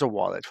Trezor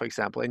wallet, for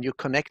example, and you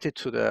connect it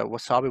to the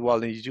Wasabi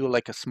wallet and you do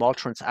like a small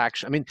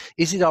transaction, I mean,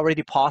 is it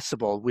already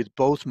possible with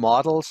both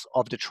models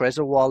of the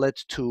Trezor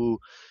wallet to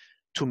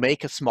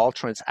make a small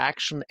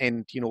transaction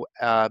and,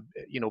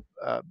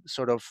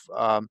 sort of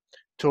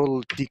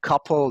total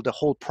decouple the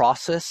whole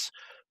process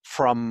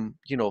from,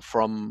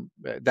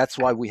 that's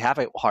why we have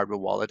a hardware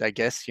wallet, I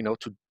guess, to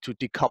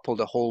decouple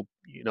the whole,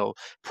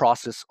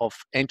 process of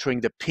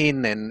entering the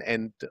PIN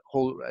and the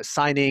whole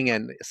signing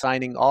and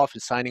signing off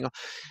and signing off.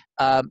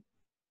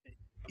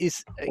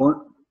 Is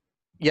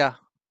yeah.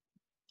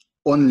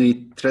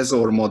 Only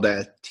Trezor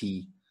Model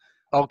T.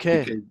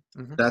 Okay.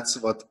 Because that's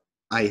what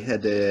I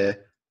had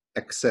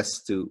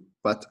access to,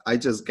 but I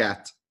just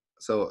got,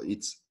 so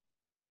it's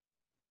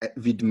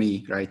with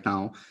me right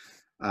now.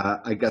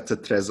 I got the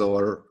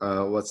Trezor,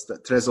 what's the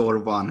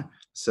Trezor 1.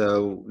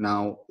 So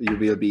now you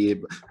will be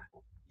able,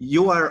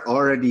 you are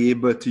already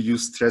able to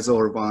use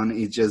Trezor 1.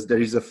 It's just there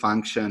is a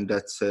function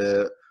that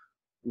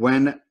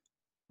when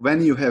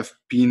you have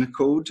PIN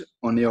code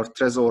on your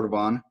Trezor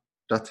 1,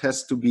 that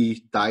has to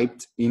be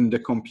typed in the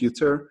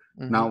computer.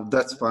 Now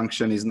that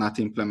function is not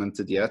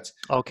implemented yet.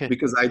 Okay.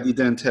 Because I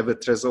didn't have a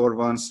Trezor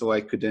 1, so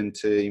I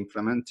couldn't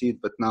implement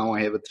it. But now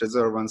I have a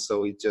Trezor 1,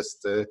 so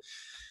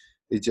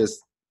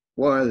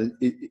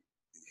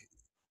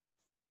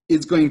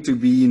it's going to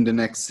be in the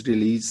next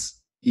release.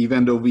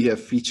 Even though we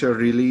have feature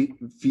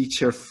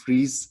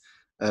freeze,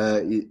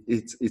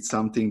 it's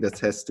something that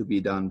has to be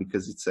done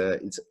because it's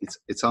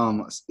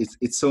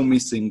so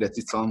missing that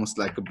it's almost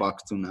like a bug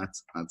to not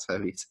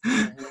have it.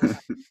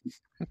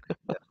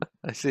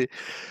 I see.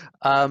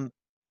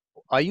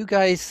 Are you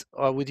guys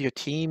with your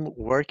team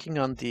working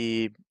on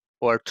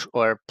or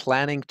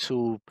planning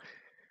to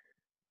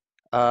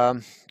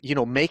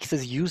make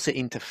this user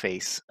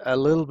interface a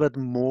little bit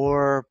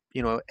more,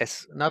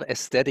 not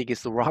aesthetic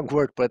is the wrong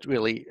word, but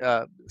really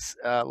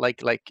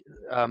like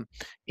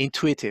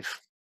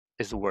intuitive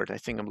is the word I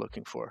think I'm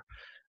looking for.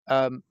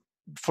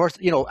 for,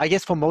 I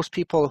guess for most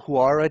people who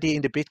are already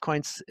in the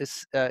Bitcoins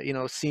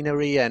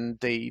scenery, and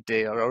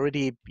they are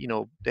already,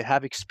 they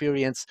have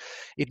experience,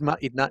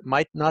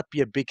 might not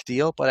be a big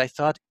deal. But I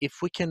thought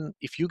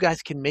if you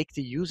guys can make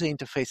the user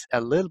interface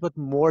a little bit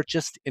more,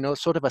 just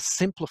sort of a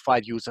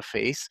simplified user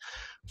face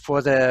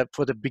for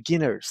the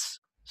beginners,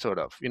 sort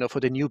of, for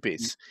the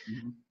newbies.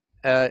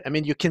 I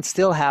mean, you can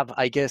still have,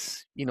 I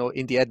guess,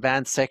 in the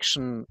advanced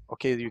section,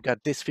 okay, you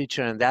got this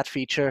feature and that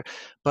feature,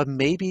 but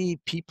maybe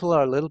people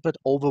are a little bit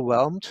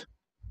overwhelmed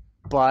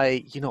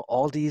by,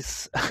 all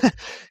these,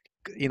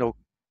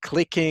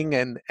 clicking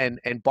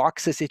and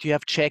boxes that you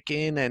have check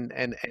in,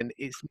 and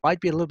it might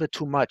be a little bit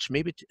too much.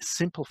 Maybe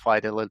simplify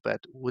it a little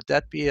bit. Would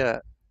that be an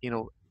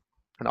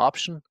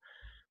option?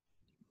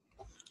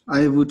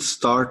 I would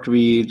start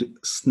with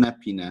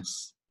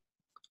snappiness.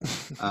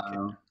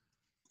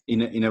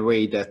 In a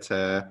way that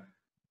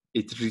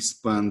it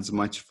responds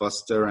much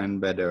faster and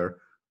better.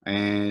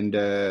 And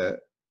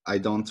I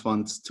don't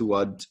want to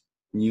add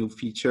new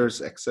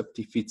features except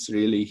if it's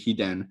really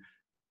hidden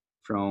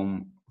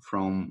from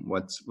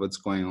what's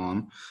going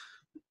on.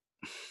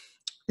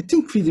 I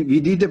think we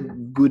did a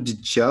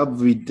good job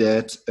with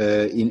that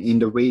in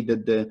the way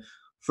that the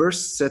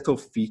first set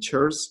of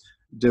features,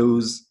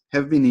 those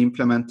have been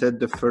implemented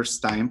the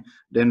first time,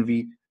 then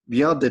we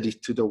added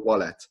it to the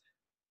wallet.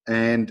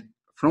 And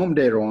from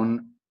there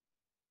on,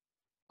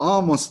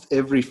 almost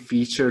every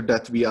feature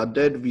that we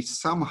added, we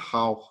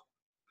somehow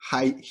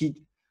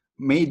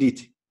made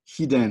it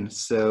hidden,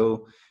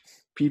 so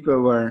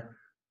people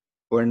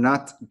were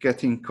not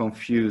getting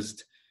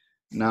confused.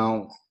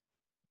 Now,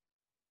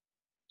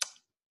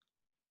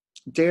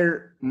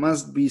 there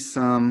must be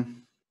some,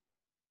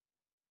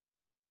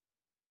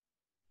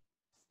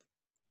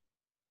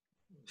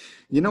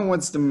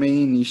 what's the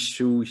main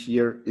issue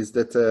here is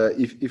that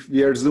if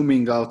we are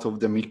zooming out of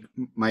the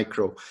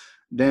micro,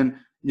 then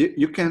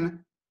you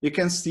can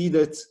see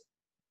that,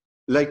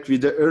 like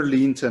with the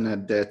early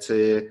internet, that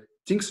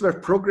things were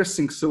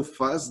progressing so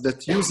fast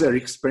that user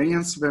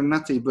experience were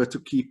not able to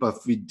keep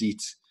up with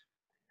it.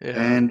 Yeah.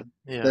 And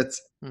that's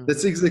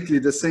exactly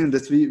the same,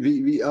 that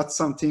we add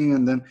something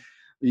and then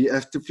we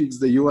have to fix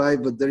the UI,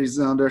 but there is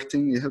another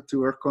thing you have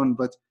to work on.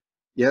 But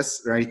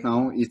yes, right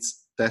now it's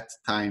that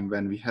time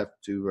when we have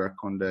to work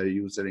on the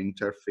user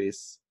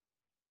interface.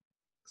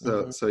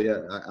 So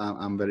yeah,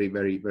 I'm very,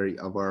 very, very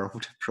aware of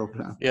the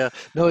problem. Yeah,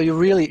 no, you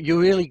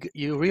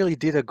really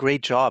did a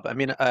great job. I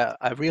mean,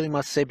 I really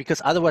must say,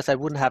 because otherwise I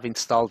wouldn't have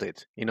installed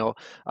it.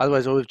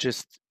 Otherwise I would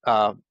just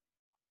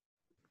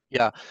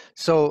yeah.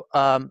 So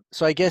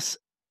I guess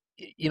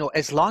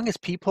as long as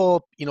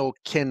people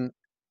can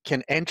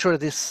enter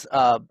this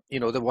the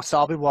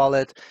Wasabi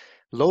wallet,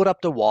 load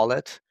up the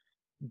wallet,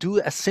 do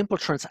a simple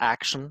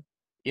transaction,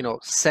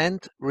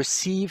 send,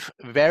 receive,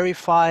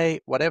 verify,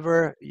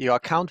 whatever your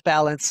account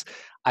balance.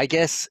 I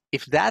guess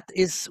if that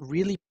is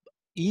really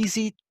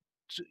easy,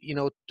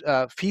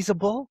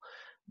 feasible,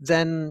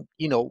 then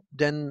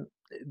then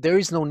there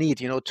is no need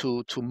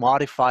to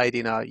modify it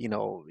in a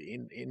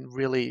in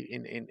really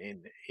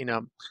in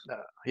a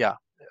yeah.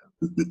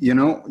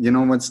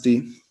 What's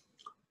the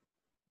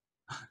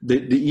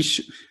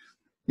issue?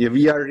 Yeah,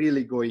 we are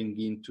really going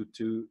into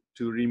to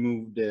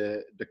remove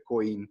the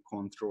coin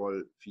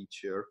control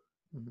feature.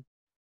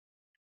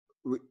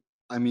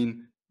 I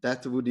mean,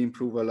 that would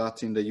improve a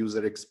lot in the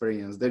user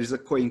experience. There is a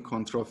coin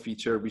control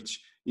feature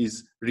which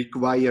is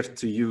required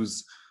to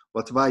use.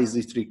 But why is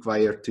it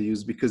required to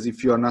use? Because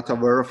if you are not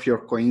aware of your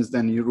coins,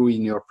 then you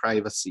ruin your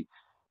privacy.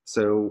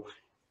 So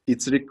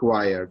it's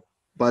required.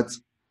 But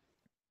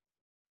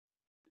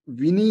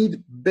we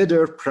need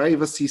better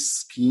privacy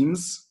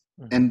schemes.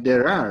 And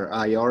there are,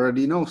 I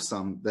already know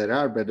some, there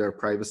are better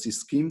privacy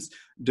schemes.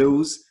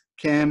 Those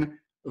can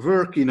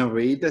work in a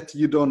way that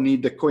you don't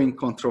need the coin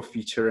control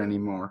feature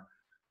anymore.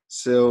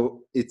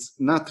 So it's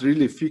not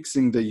really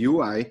fixing the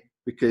UI,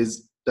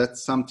 because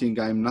that's something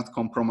I'm not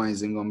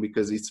compromising on,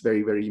 because it's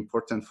very, very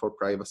important for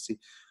privacy.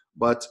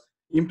 But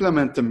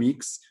implement a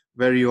mix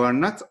where you are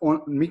not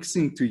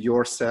mixing to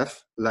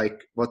yourself,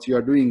 like what you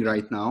are doing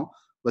right now,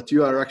 but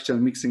you are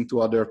actually mixing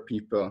to other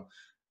people.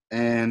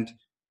 And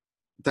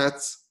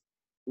that's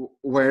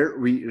where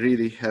we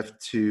really have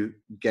to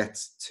get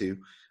to.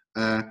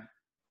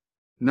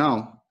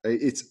 Now,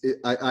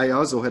 I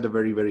also had a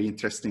very, very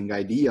interesting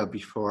idea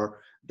before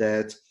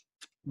that,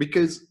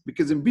 because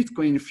in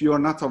Bitcoin, if you are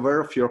not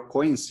aware of your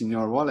coins in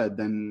your wallet,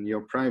 then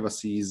your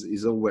privacy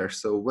is over.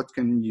 So what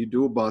can you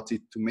do about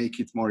it to make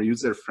it more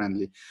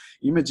user-friendly?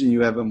 Imagine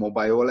you have a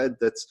mobile wallet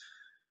that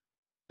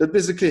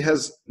basically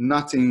has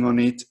nothing on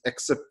it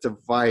except a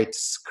white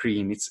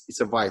screen. It's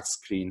a white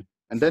screen.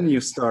 And then you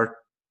start,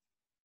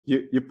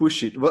 you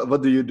push it.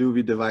 What do you do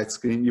with the white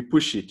screen? You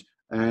push it.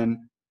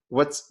 And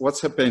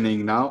what's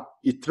happening now?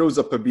 It throws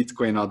up a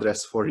Bitcoin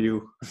address for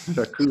you,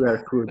 a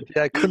QR code.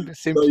 Yeah, it couldn't be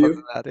simpler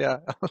than that. Yeah,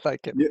 I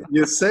like it.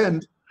 You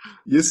send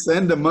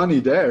the money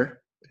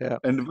there. Yeah.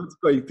 And what's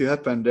going to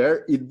happen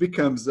there? It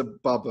becomes a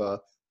bubble.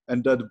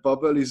 And that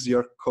bubble is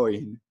your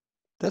coin.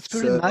 That's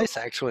pretty So nice,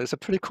 actually. It's a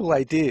pretty cool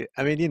idea.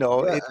 I mean, you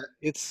know, yeah,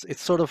 it's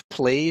sort of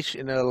plays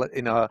in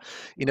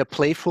a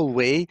playful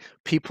way.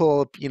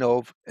 People, you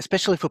know,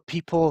 especially for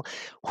people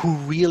who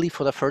really,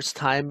 for the first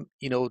time,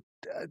 you know,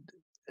 uh,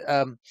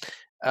 um,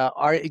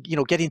 are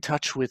get in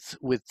touch with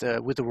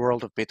the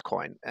world of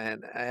Bitcoin,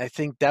 and I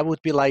think that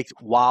would be like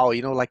wow,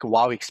 you know, like a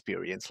wow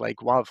experience,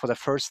 like wow, for the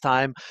first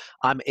time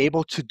I'm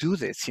able to do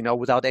this, you know,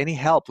 without any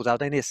help,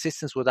 without any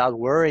assistance, without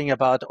worrying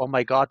about, oh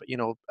my God, you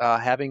know,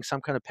 having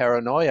some kind of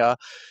paranoia.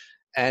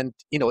 And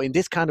you know, in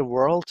this kind of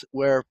world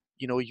where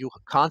you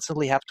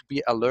constantly have to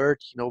be alert,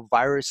 you know,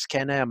 virus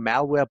scanner,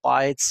 malware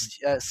bites,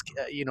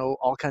 you know,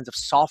 all kinds of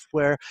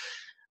software,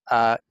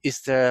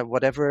 is the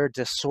whatever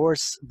the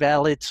source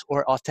valid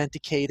or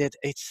authenticated?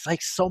 It's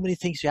like so many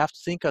things you have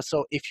to think of.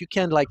 So if you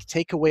can like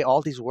take away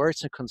all these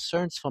worries and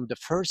concerns from the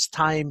first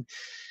time,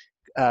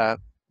 uh,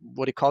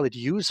 what do you call it,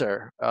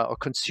 user or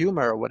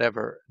consumer or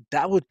whatever,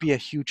 that would be a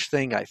huge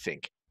thing, I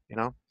think. You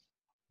know.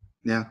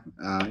 yeah,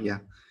 yeah.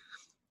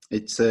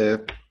 It's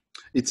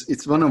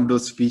it's one of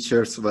those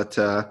features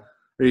that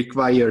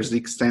requires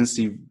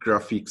extensive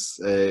graphics,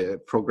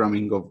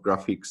 programming of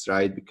graphics,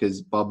 right?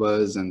 Because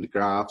bubbles and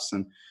graphs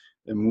and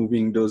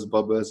moving those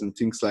bubbles and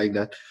things like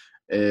that.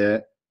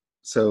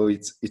 So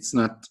it's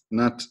not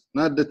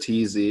that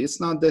easy. It's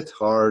not that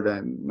hard,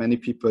 and many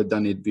people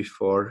done it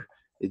before.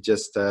 It's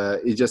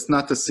just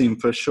not as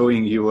simple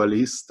showing you a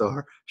list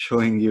or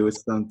showing you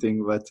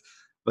something,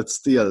 but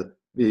still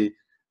we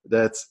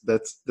that's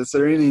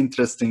a really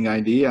interesting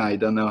idea. I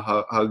don't know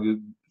how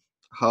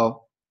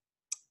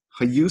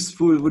how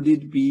useful would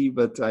it be,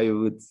 but I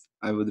would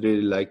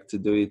really like to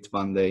do it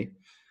one day.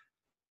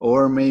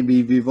 Or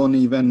maybe we won't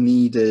even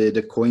need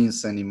the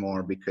coins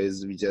anymore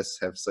because we just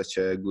have such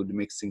a good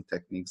mixing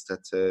techniques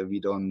that we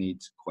don't need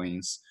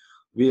coins.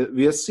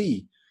 We'll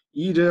see.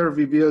 Either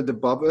we build the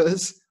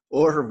bubbles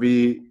or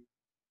we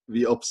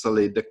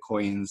obsolete the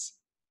coins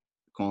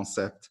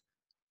concept.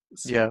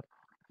 So, Yeah.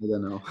 I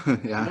don't know.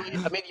 Yeah.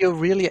 No, I mean, you're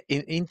really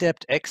an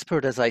in-depth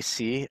expert, as I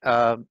see.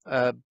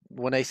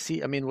 When I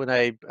see, I mean,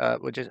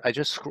 I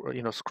just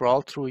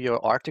scroll through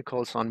your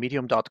articles on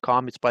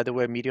Medium.com. It's, by the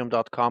way,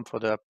 Medium.com for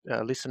the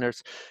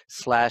listeners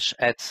 /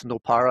 at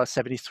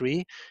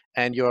Nopara73,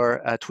 and your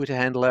Twitter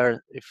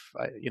handler. If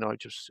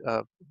just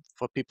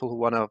for people who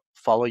want to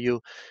follow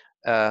you,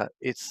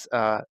 it's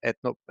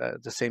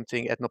the same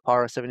thing at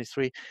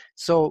Nopara73.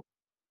 So,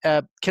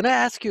 can I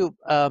ask you,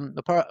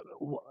 Nopara,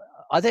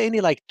 are there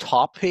any like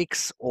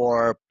topics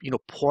or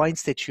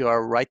points that you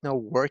are right now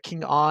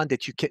working on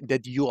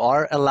that you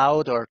are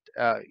allowed or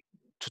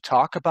to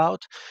talk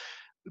about,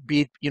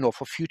 be it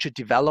for future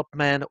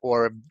development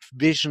or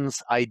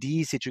visions,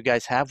 ideas that you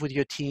guys have with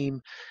your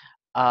team,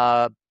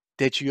 uh,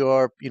 that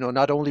you're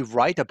not only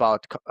write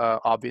about,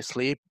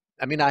 obviously.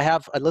 I mean, I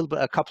have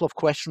a couple of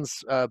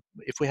questions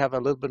if we have a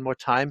little bit more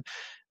time.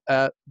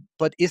 uh,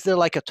 but is there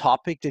like a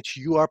topic that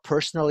you are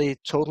personally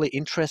totally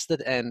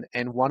interested in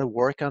and want to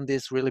work on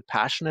this really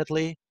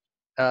passionately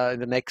in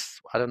the next,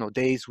 I don't know,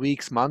 days,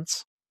 weeks,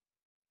 months?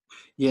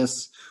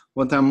 Yes,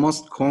 what I'm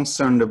most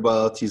concerned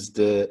about is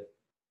the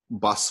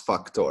bus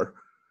factor.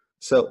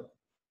 So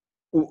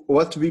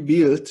what we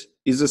built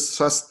is a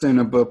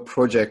sustainable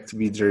project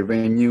with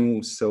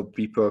revenue, so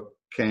people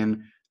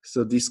can,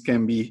 so this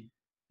can be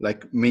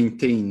like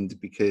maintained,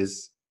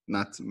 because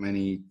not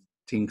many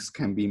things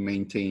can be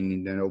maintained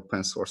in an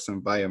open source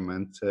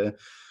environment.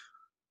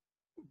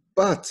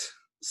 But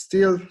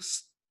still,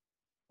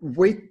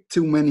 way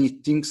too many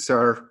things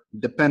are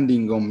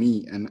depending on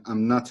me, and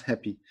I'm not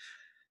happy.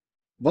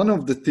 One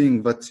of the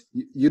things that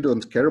you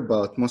don't care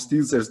about, most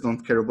users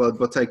don't care about,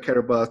 but I care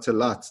about a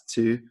lot,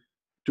 to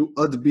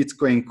add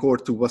Bitcoin Core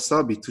to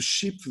Wasabi, to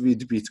ship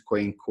with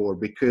Bitcoin Core,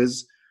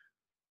 because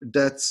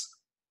that's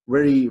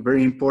very,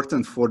 very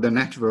important for the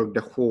network,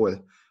 the whole.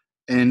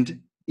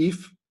 And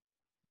if,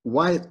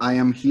 while I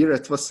am here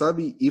at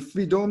Wasabi, if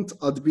we don't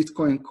add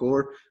Bitcoin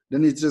Core,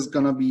 then it's just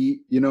gonna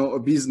be, a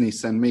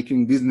business and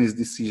making business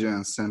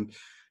decisions, and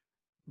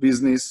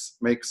business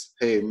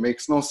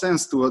makes no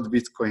sense to add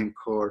Bitcoin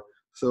Core.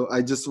 So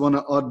I just want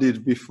to add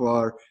it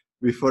before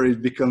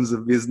it becomes a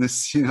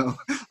business,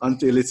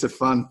 until it's a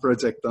fun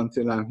project,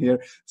 until I'm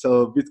here.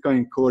 So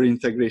Bitcoin Core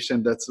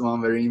integration, that's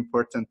one very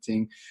important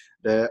thing.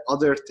 The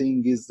other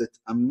thing is that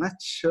I'm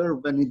not sure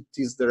when it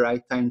is the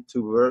right time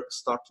to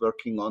start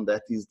working on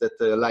that, is that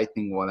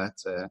Lightning Wallet,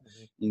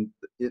 in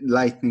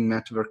Lightning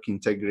network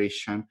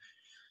integration.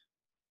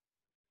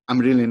 I'm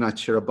really not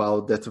sure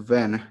about that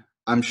when.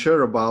 I'm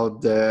sure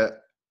about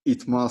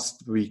it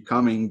must be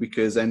coming,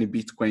 because any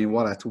Bitcoin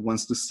wallet who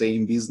wants to stay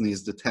in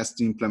business that has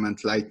to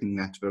implement Lightning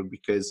Network,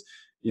 because,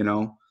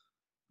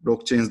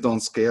 blockchains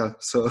don't scale.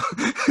 So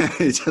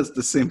it's just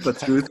the simple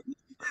truth.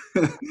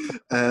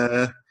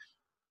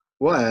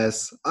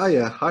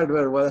 Yeah,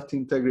 hardware wallet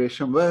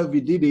integration. Well,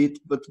 we did it,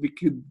 but we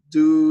could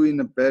do in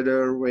a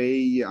better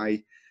way.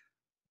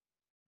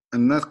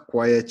 I'm not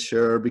quite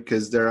sure,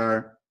 because there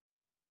are,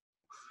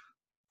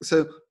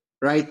 so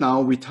right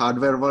now with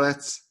hardware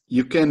wallets,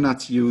 you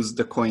cannot use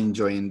the coin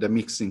join, the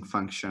mixing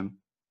function,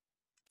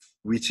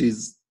 which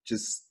is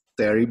just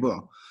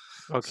terrible.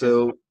 Okay. So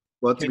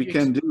what Can we you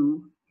can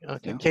do,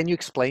 Okay, yeah. can you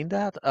explain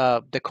that?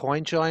 The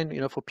coin join,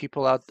 for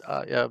people out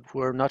who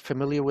are not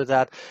familiar with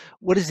that,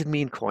 what does it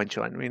mean, coin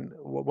join? I mean,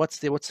 what's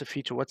the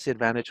feature? What's the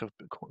advantage of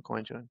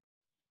coin join?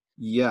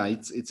 Yeah,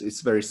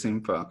 it's very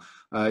simple.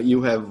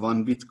 You have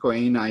one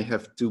Bitcoin, I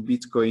have two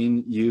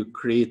Bitcoin. You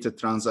create a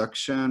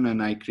transaction,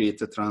 and I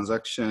create a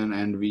transaction,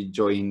 and we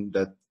join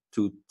that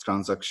two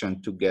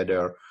transaction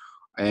together.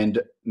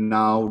 And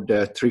now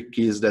the trick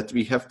is that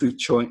we have to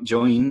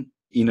join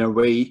in a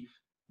way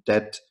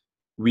that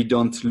we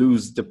don't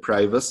lose the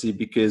privacy,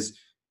 because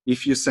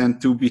if you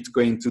send two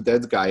Bitcoin to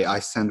that guy, I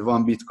send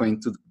one Bitcoin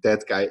to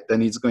that guy,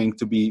 then it's going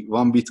to be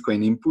one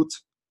Bitcoin input,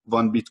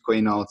 one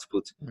Bitcoin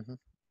output. Mm-hmm.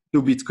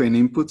 Two Bitcoin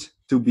input,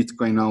 two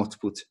Bitcoin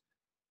output.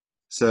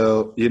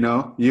 So you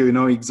know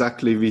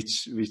exactly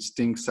which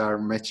things are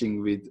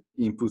matching with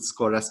inputs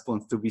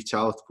correspond to which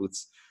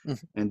outputs.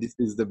 Mm-hmm. And this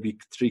is the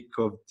big trick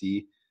of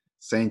the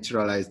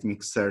centralized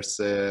mixers,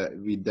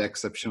 with the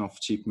exception of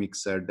chip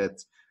mixer,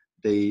 that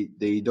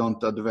they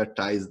don't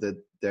advertise that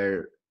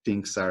their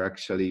things are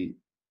actually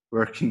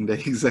working the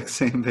exact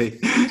same way.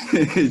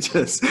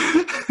 Just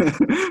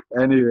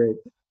anyway,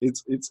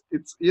 it's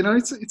it's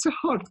a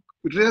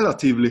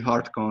relatively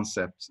hard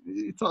concept.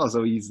 It's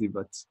also easy,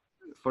 but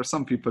for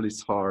some people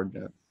it's hard,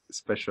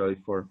 especially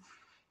for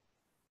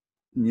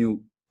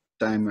new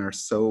timers.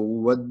 So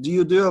what do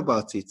you do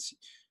about it?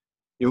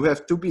 You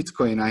have two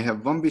Bitcoin, I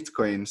have one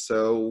Bitcoin.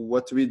 So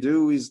what we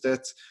do is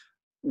that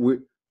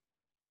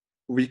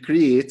we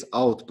create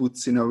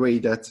outputs in a way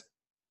that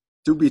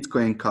two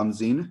Bitcoin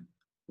comes in,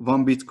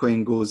 one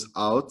Bitcoin goes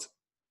out,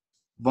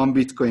 one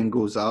Bitcoin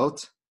goes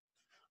out,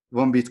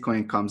 one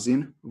Bitcoin comes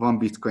in, one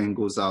Bitcoin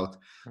goes out.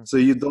 So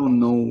you don't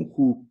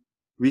know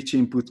which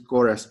input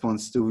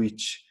corresponds to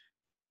which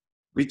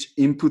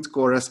input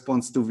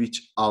corresponds to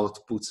which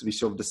outputs,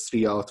 which of the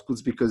three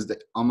outputs, because the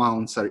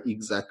amounts are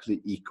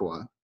exactly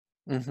equal.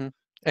 Mm-hmm.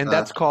 And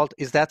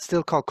is that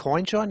still called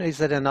coin join, or is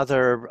that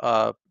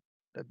another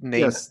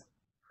name? Yes,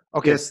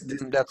 Okay, yes,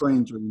 this is that's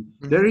coin join.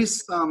 mm-hmm. There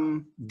is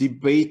some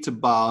debate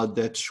about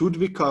that. Should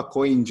we call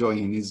coin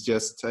join? Is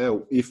just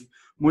if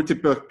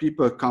multiple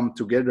people come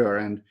together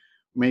and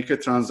make a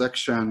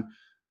transaction,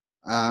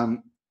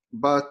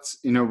 but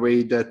in a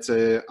way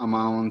that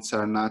amounts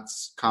are not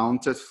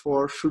counted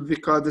for. Should we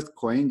call it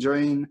coin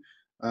join?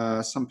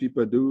 Some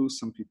people do,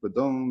 some people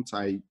don't.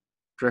 I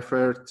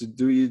prefer to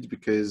do it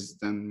because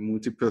then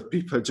multiple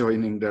people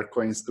joining their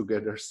coins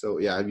together. So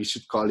yeah, we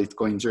should call it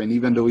coin join,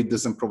 even though it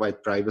doesn't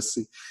provide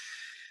privacy.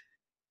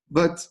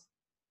 But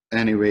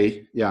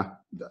anyway, yeah,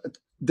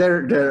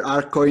 there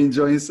are coin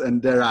joins and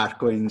there are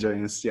coin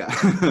joins. Yeah.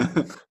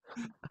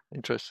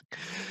 Interesting.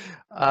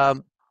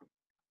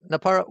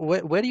 Nopara,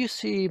 where do you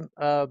see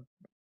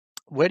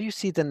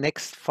the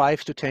next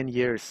 5 to 10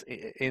 years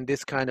in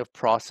this kind of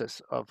process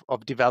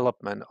of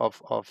development,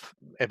 of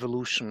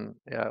evolution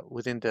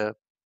within the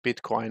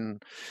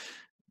Bitcoin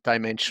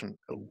dimension?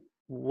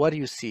 What do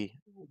you see?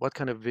 What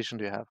kind of vision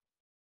do you have?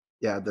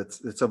 Yeah,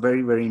 that's a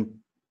very, very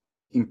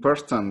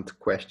important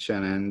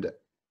question, and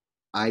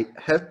I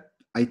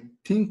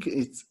think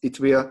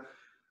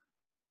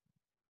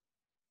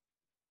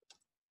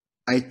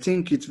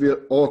it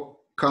will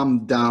all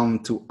come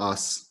down to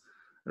us,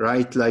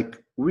 right?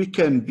 Like we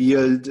can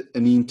build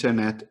an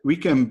internet.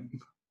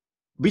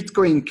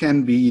 Bitcoin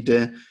can be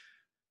the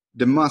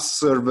mass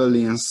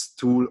surveillance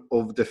tool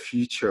of the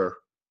future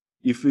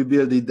if we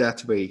build it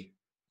that way.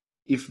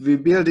 If we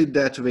build it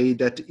that way,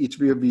 that it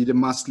will be the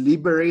mass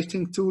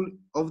liberating tool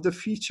of the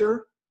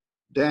future,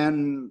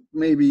 then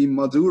maybe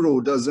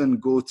Maduro doesn't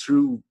go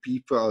through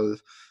people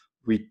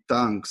with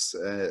tanks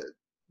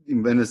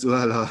in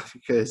Venezuela,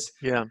 because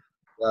Yeah.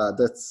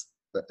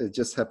 it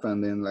just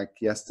happened in like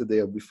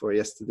yesterday or before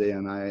yesterday,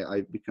 and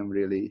I become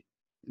really,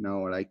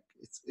 like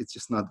it's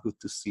just not good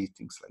to see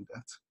things like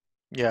that.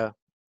 Yeah.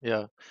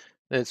 Yeah.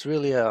 It's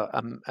really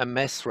a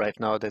mess right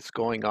now that's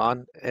going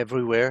on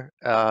everywhere.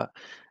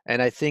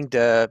 And I think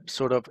the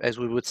sort of, as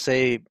we would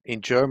say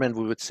in German,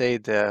 we would say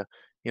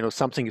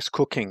something is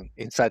cooking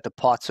inside the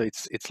pot. So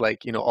it's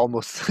like,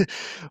 almost,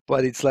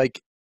 but it's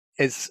like,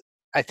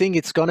 I think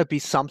it's going to be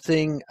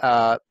something,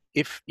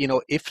 if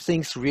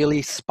things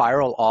really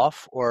spiral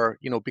off or,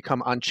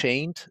 become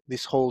unchained,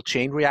 this whole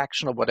chain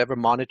reaction of whatever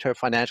monetary,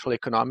 financial,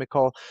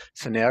 economical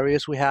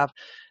scenarios we have,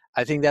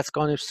 I think that's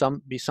going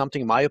to be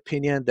something, in my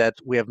opinion, that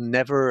we have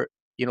never,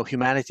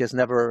 humanity has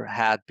never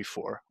had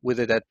before.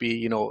 Whether that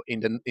be, in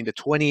the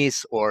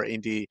 20s or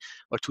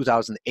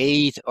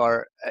 2008,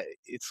 or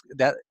it's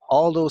that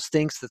all those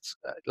things that's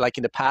like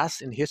in the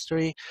past in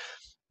history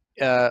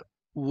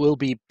will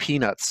be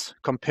peanuts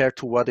compared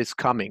to what is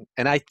coming.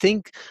 And I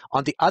think,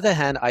 on the other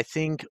hand, I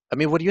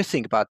mean, what do you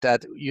think about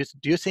that?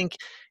 Do you think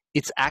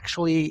it's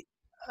actually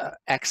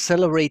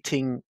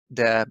accelerating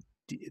the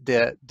what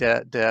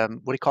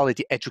do you call it,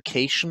 the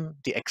education,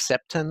 the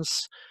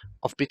acceptance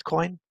of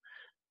Bitcoin,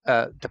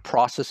 the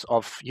process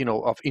of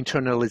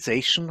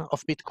internalization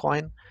of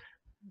Bitcoin?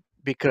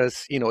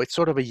 because it's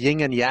sort of a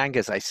yin and yang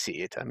as I see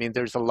it. I mean,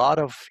 there's a lot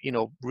of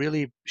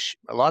really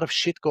a lot of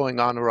shit going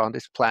on around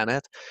this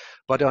planet,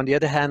 but on the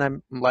other hand,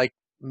 I'm like,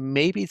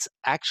 maybe it's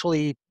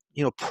actually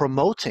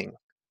promoting,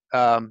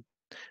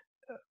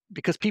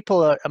 because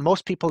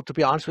most people, to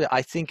be honest with you,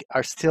 I think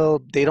are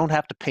still, they don't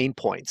have the pain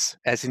points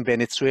as in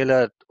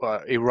Venezuela,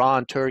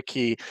 Iran,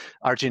 Turkey,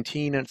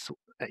 Argentina,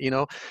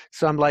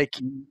 so I'm like,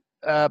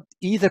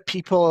 either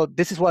people,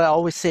 this is what I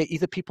always say,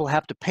 either people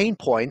have the pain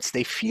points,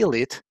 they feel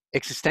it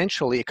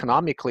existentially,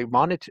 economically,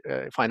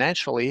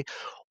 financially,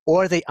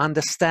 or they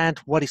understand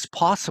what is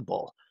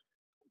possible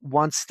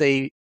once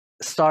they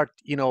start,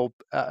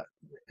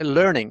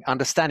 learning,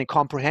 understanding,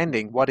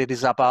 comprehending what it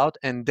is about,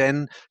 and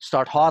then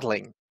start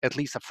hodling at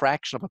least a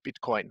fraction of a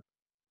Bitcoin.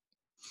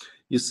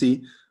 You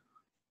see,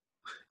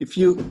 if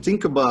you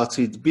think about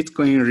it,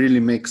 Bitcoin really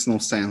makes no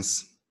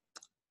sense.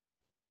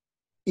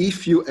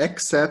 If you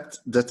accept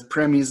that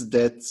premise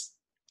that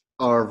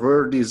our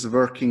world is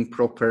working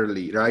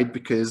properly, right?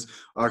 Because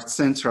our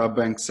central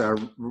banks are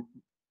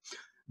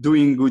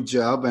doing good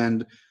job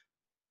and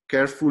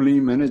carefully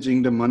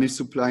managing the money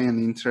supply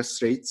and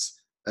interest rates.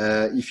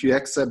 If you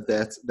accept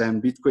that, then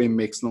Bitcoin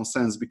makes no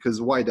sense, because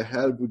why the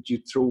hell would you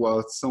throw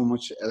out so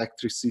much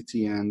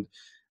electricity and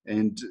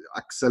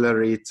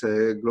accelerate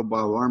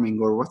global warming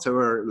or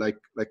whatever? Like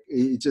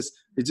it's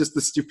just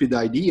a stupid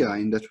idea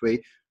in that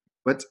way.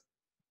 But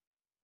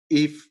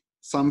if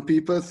some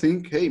people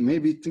think, hey,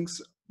 maybe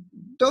things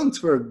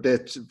don't work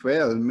that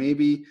well,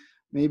 maybe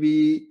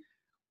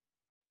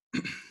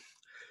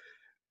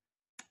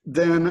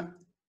then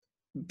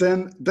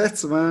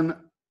that's when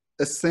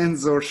a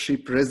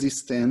censorship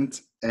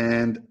resistant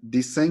and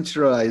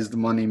decentralized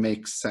money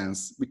makes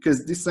sense,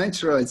 because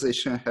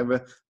decentralization have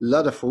a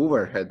lot of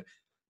overhead.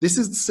 This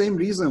is the same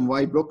reason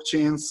why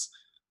blockchains,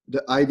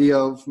 the idea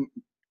of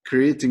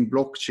creating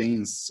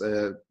blockchains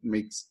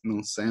makes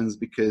no sense,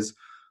 because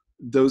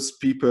those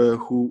people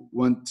who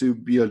want to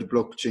build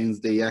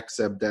blockchains, they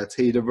accept that,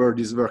 hey, the world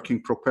is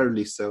working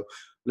properly, so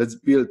let's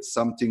build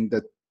something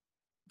that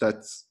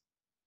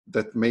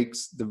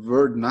makes the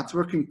world not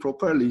working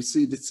properly. You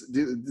see,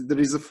 there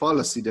is a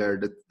fallacy there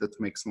that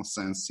makes no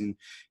sense in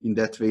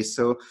that way.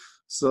 So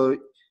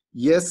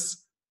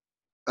yes,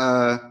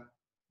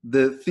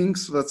 the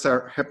things that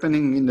are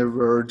happening in the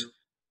world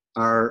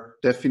are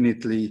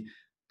definitely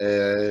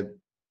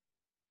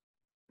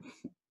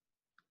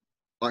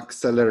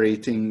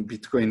accelerating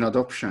Bitcoin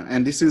adoption.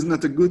 And this is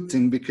not a good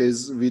thing,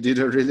 because we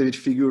didn't really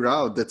figure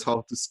out that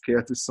how to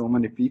scale to so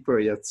many people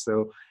yet.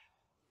 So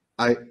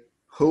I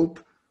hope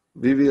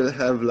we will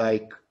have,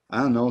 like,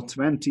 I don't know,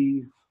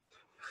 20,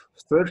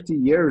 30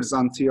 years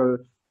until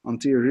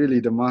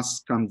really the mass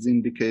comes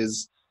in,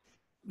 because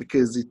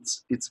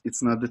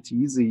it's not that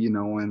easy,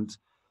 and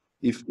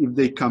if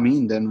they come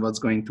in, then what's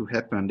going to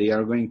happen? They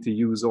are going to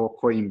use all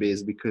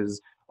Coinbase,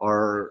 because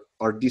our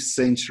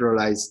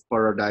decentralized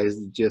paradise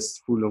is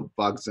just full of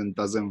bugs and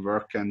doesn't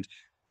work and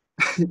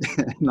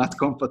not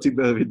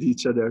compatible with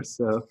each other.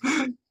 So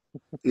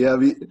yeah,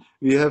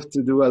 we have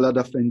to do a lot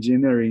of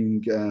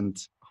engineering and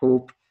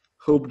hope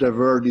the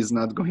world is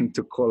not going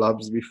to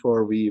collapse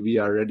before we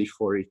are ready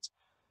for it.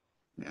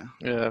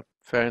 Yeah,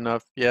 fair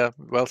enough. Yeah,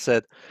 well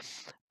said.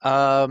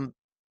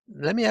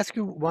 Let me ask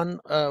you one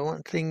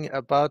thing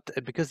about,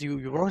 because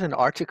you wrote an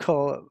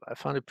article. I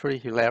found it pretty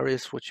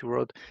hilarious what you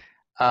wrote.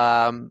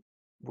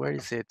 Where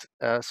is it?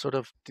 Sort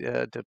of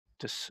the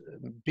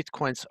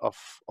bitcoins of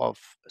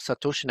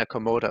Satoshi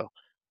Nakamoto,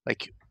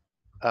 like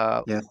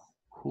Yeah,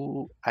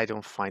 who, I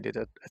don't find it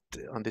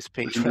on this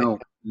page I right know, now.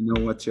 I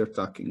know what you're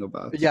talking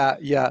about.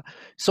 Yeah.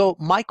 So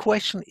my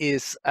question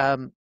is, I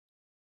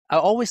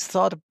always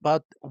thought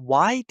about,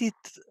 why did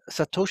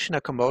Satoshi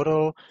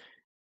Nakamoto,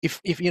 if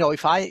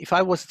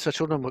I was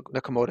Satoshi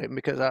Nakamoto,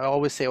 because I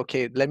always say,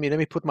 okay, let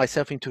me put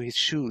myself into his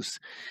shoes.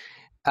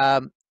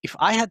 If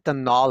I had the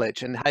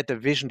knowledge and had the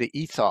vision, the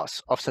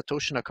ethos of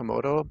Satoshi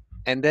Nakamoto,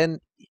 and then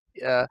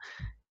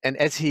and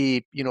as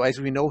he,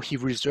 as we know, he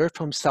reserved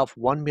for himself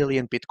 1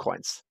 million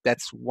bitcoins.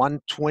 That's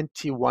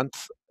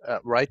 1/21th,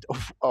 right,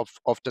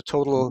 of the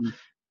total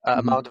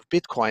amount of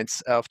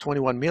bitcoins of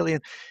 21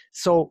 million.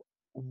 So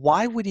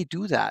why would he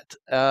do that?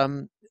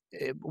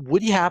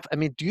 Would he have? I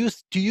mean, do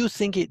you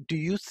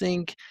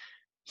think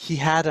he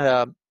had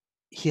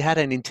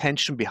an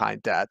intention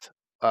behind that?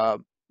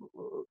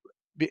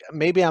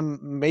 Maybe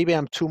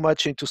I'm too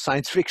much into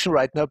science fiction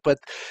right now, but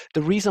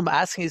the reason I'm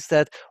asking is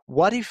that,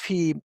 what if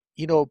he,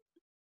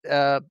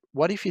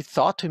 what if he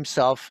thought to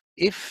himself,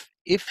 if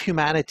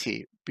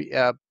humanity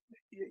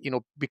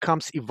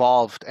becomes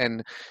evolved,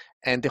 and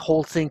the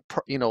whole thing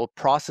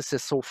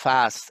processes so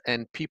fast,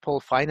 and people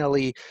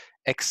finally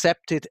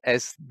accept it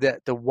as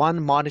the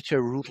one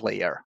monetary root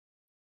layer.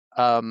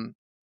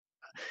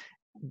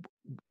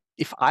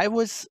 If I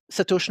was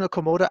Satoshi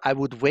Nakamoto, I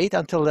would wait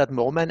until that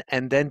moment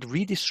and then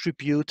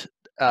redistribute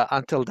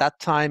until that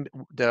time.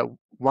 The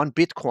one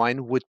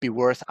Bitcoin would be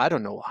worth, I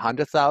don't know,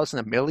 100,000,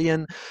 a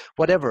million,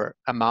 whatever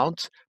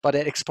amount, but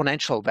an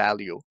exponential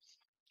value.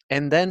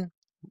 And then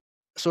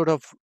sort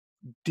of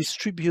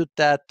distribute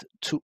that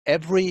to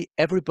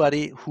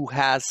everybody who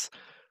has,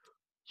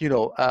 you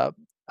know, a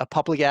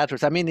public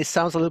address. I mean, it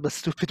sounds a little bit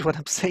stupid what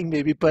I'm saying,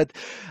 maybe, but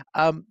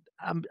I'm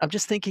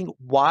just thinking,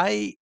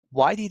 why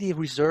did he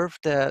reserve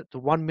the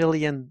 1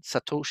 million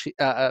Satoshi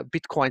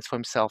bitcoins for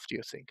himself? Do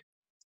you think?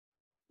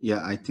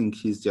 Yeah, I think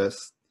he's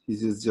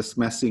just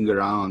messing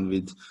around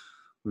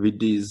with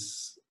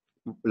these,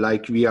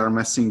 like we are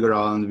messing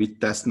around with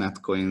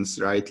testnet coins,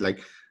 right?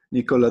 Like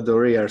Nicola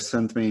Dorier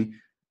sent me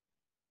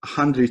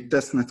 100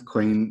 testnet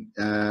coin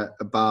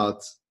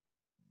about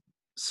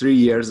 3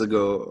 years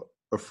ago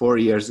or 4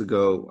 years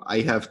ago.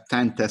 I have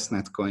 10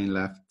 testnet coin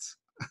left.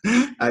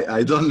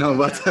 I don't know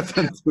what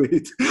happened to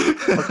it.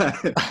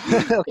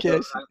 Okay.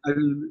 I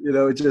mean, you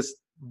know, just,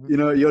 you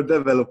know, you're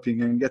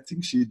developing and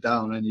getting shit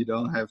down, and you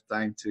don't have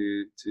time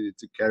to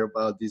care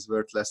about these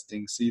worthless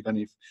things, even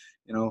if,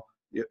 you know,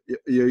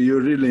 you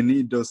really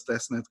need those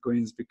testnet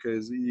coins,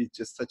 because it's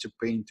just such a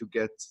pain to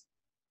get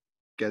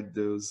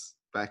those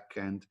back.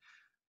 And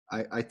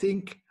I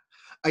think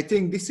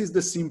this is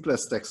the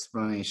simplest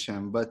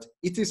explanation, but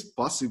it is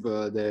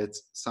possible that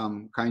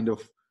some kind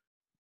of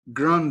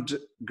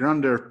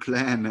grander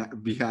plan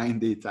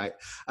behind it.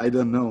 I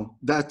don't know.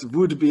 That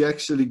would be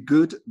actually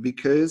good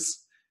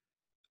because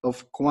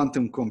of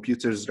quantum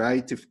computers,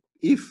 right?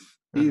 If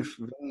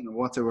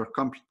whatever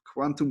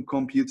quantum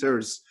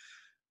computers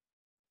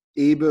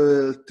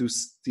able to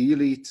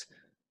steal it,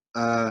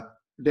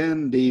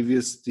 then they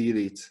will steal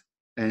it.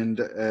 And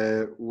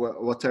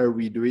what are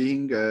we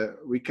doing?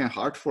 We can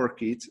hard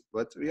fork it,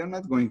 but we are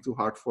not going to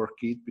hard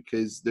fork it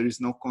because there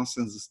is no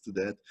consensus to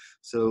that.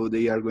 So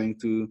they are going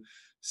to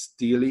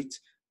steal it.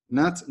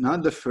 Not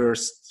the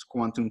first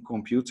quantum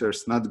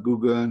computers, not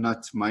Google,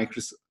 not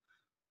Microsoft,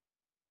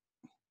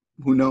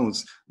 who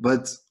knows?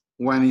 But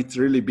when it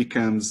really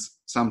becomes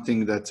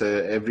something that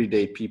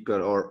everyday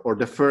people, or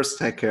the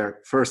first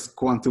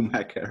quantum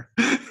hacker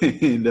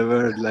in the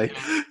world, like,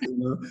 you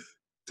know,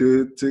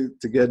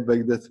 to get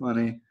back that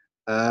money,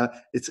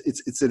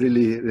 it's a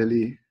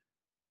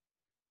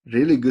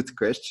really good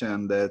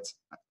question that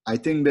I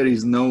think there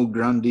is no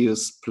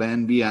grandiose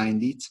plan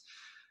behind it.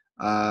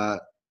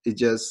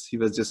 He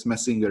was just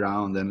messing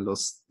around and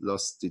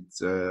lost it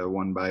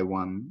one by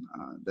one.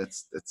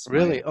 That's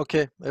Really?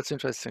 Okay, that's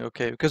interesting.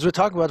 Okay, because we're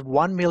talking about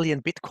 1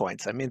 million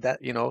bitcoins. I mean,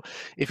 that, you know,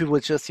 if it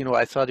was just, you know,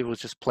 I thought he was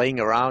just playing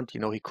around,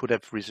 you know, he could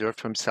have reserved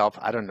for himself,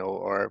 I don't know,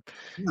 or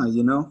Yeah,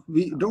 you know,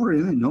 we don't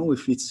really know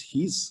if it's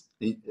his.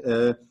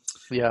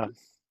 yeah.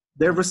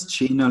 There was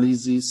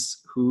Chainalysis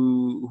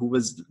who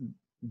was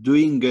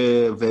doing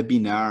a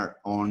webinar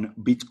on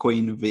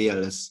Bitcoin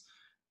whales,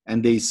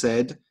 and they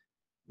said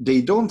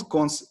they don't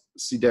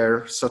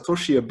consider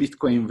Satoshi a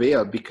Bitcoin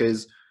whale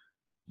because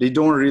they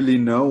don't really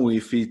know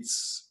if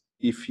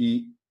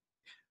he,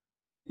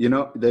 you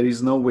know, there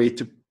is no way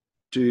to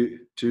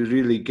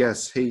really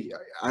guess. Hey,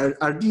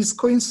 are these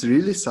coins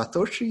really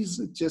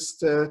Satoshis?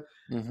 Just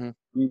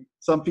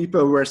some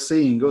people were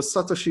saying, oh,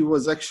 Satoshi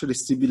was actually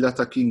still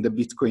attacking the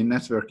Bitcoin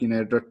network in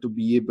order to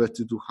be able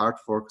to do hard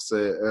forks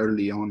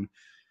early on.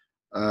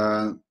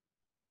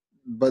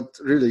 But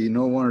really,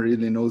 no one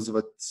really knows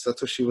what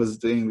Satoshi was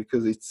doing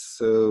because it's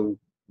so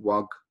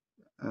vague.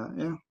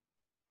 Yeah.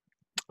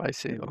 I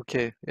see.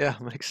 Okay. Yeah,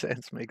 makes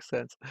sense. Makes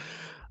sense.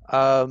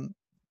 Um,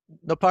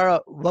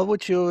 Nopara,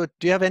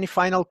 do you have any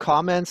final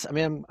comments? I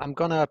mean, I'm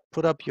gonna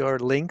put up your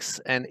links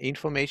and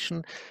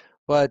information,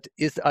 but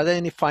are there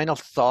any final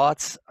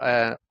thoughts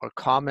or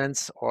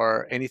comments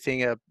or anything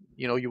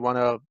you know, you want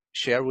to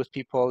share with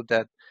people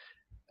that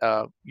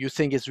you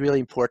think is really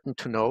important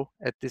to know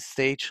at this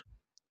stage?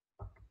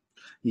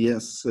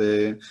 Yes,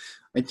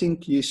 I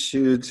think you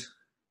should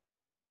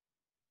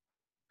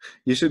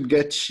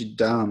get shit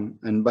done,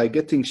 and by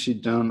getting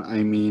shit done,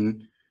 I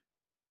mean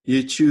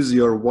you choose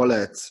your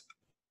wallet,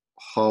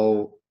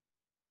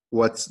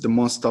 what's the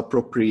most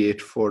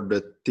appropriate for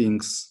the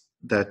things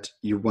that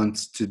you want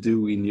to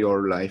do in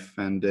your life,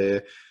 and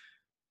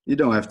you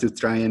don't have to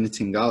try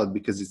anything out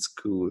because it's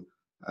cool.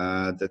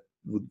 That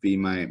would be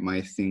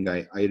my thing.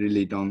 I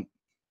really don't.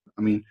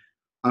 I mean,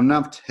 I'm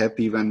not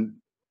happy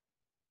when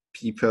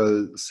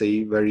people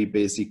say very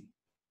basic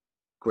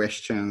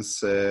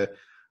questions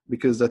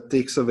because that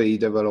takes away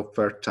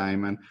developer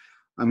time. And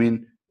I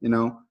mean, you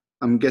know,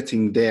 I'm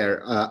getting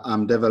there.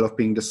 I'm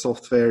developing the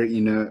software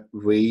in a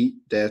way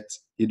that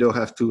you don't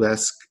have to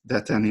ask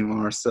that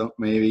anymore. So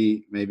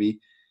maybe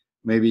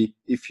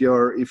if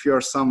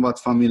you're somewhat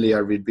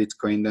familiar with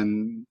Bitcoin,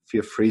 then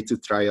feel free to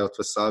try out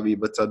Wasabi.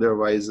 But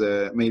otherwise,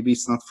 maybe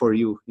it's not for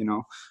you. You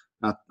know,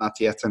 not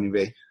yet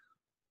anyway.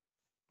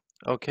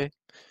 Okay.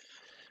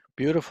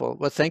 Beautiful.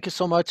 Well, thank you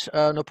so much,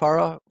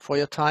 Nopara, for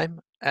your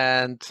time,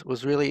 and it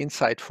was really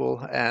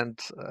insightful, and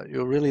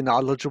you're really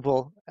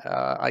knowledgeable.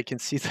 I can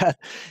see that.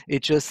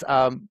 It just,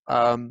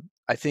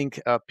 I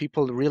think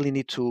people really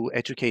need to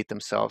educate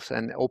themselves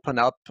and open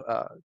up,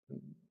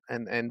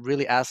 and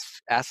really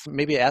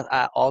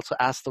also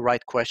ask the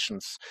right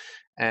questions.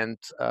 And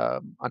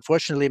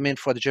unfortunately, I mean,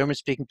 for the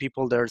German-speaking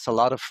people, there's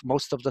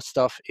most of the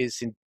stuff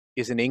is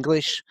in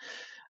English.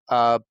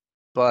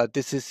 but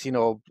this is,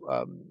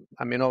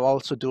 I'm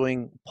also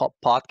doing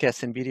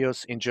podcasts and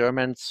videos in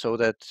German so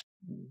that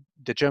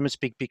the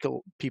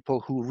German-speaking people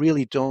who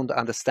really don't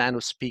understand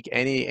or speak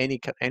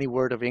any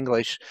word of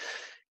English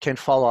can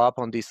follow up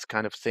on these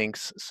kind of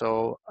things.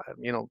 So,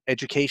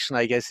 education,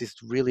 I guess, is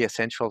really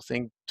essential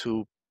thing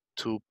to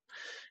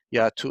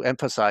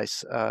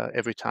emphasize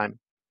every time.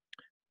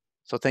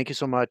 So thank you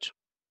so much.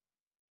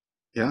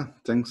 Yeah,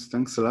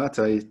 thanks a lot.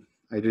 I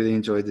really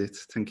enjoyed it.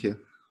 Thank you.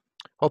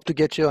 Hope to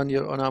get you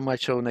on my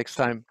show next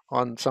time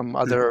on some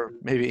other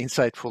maybe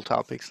insightful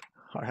topics.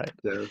 All right.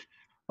 Yeah.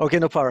 Okay,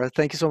 Nopara,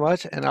 thank you so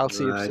much, and I'll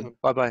see you Bye. soon.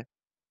 Bye-bye.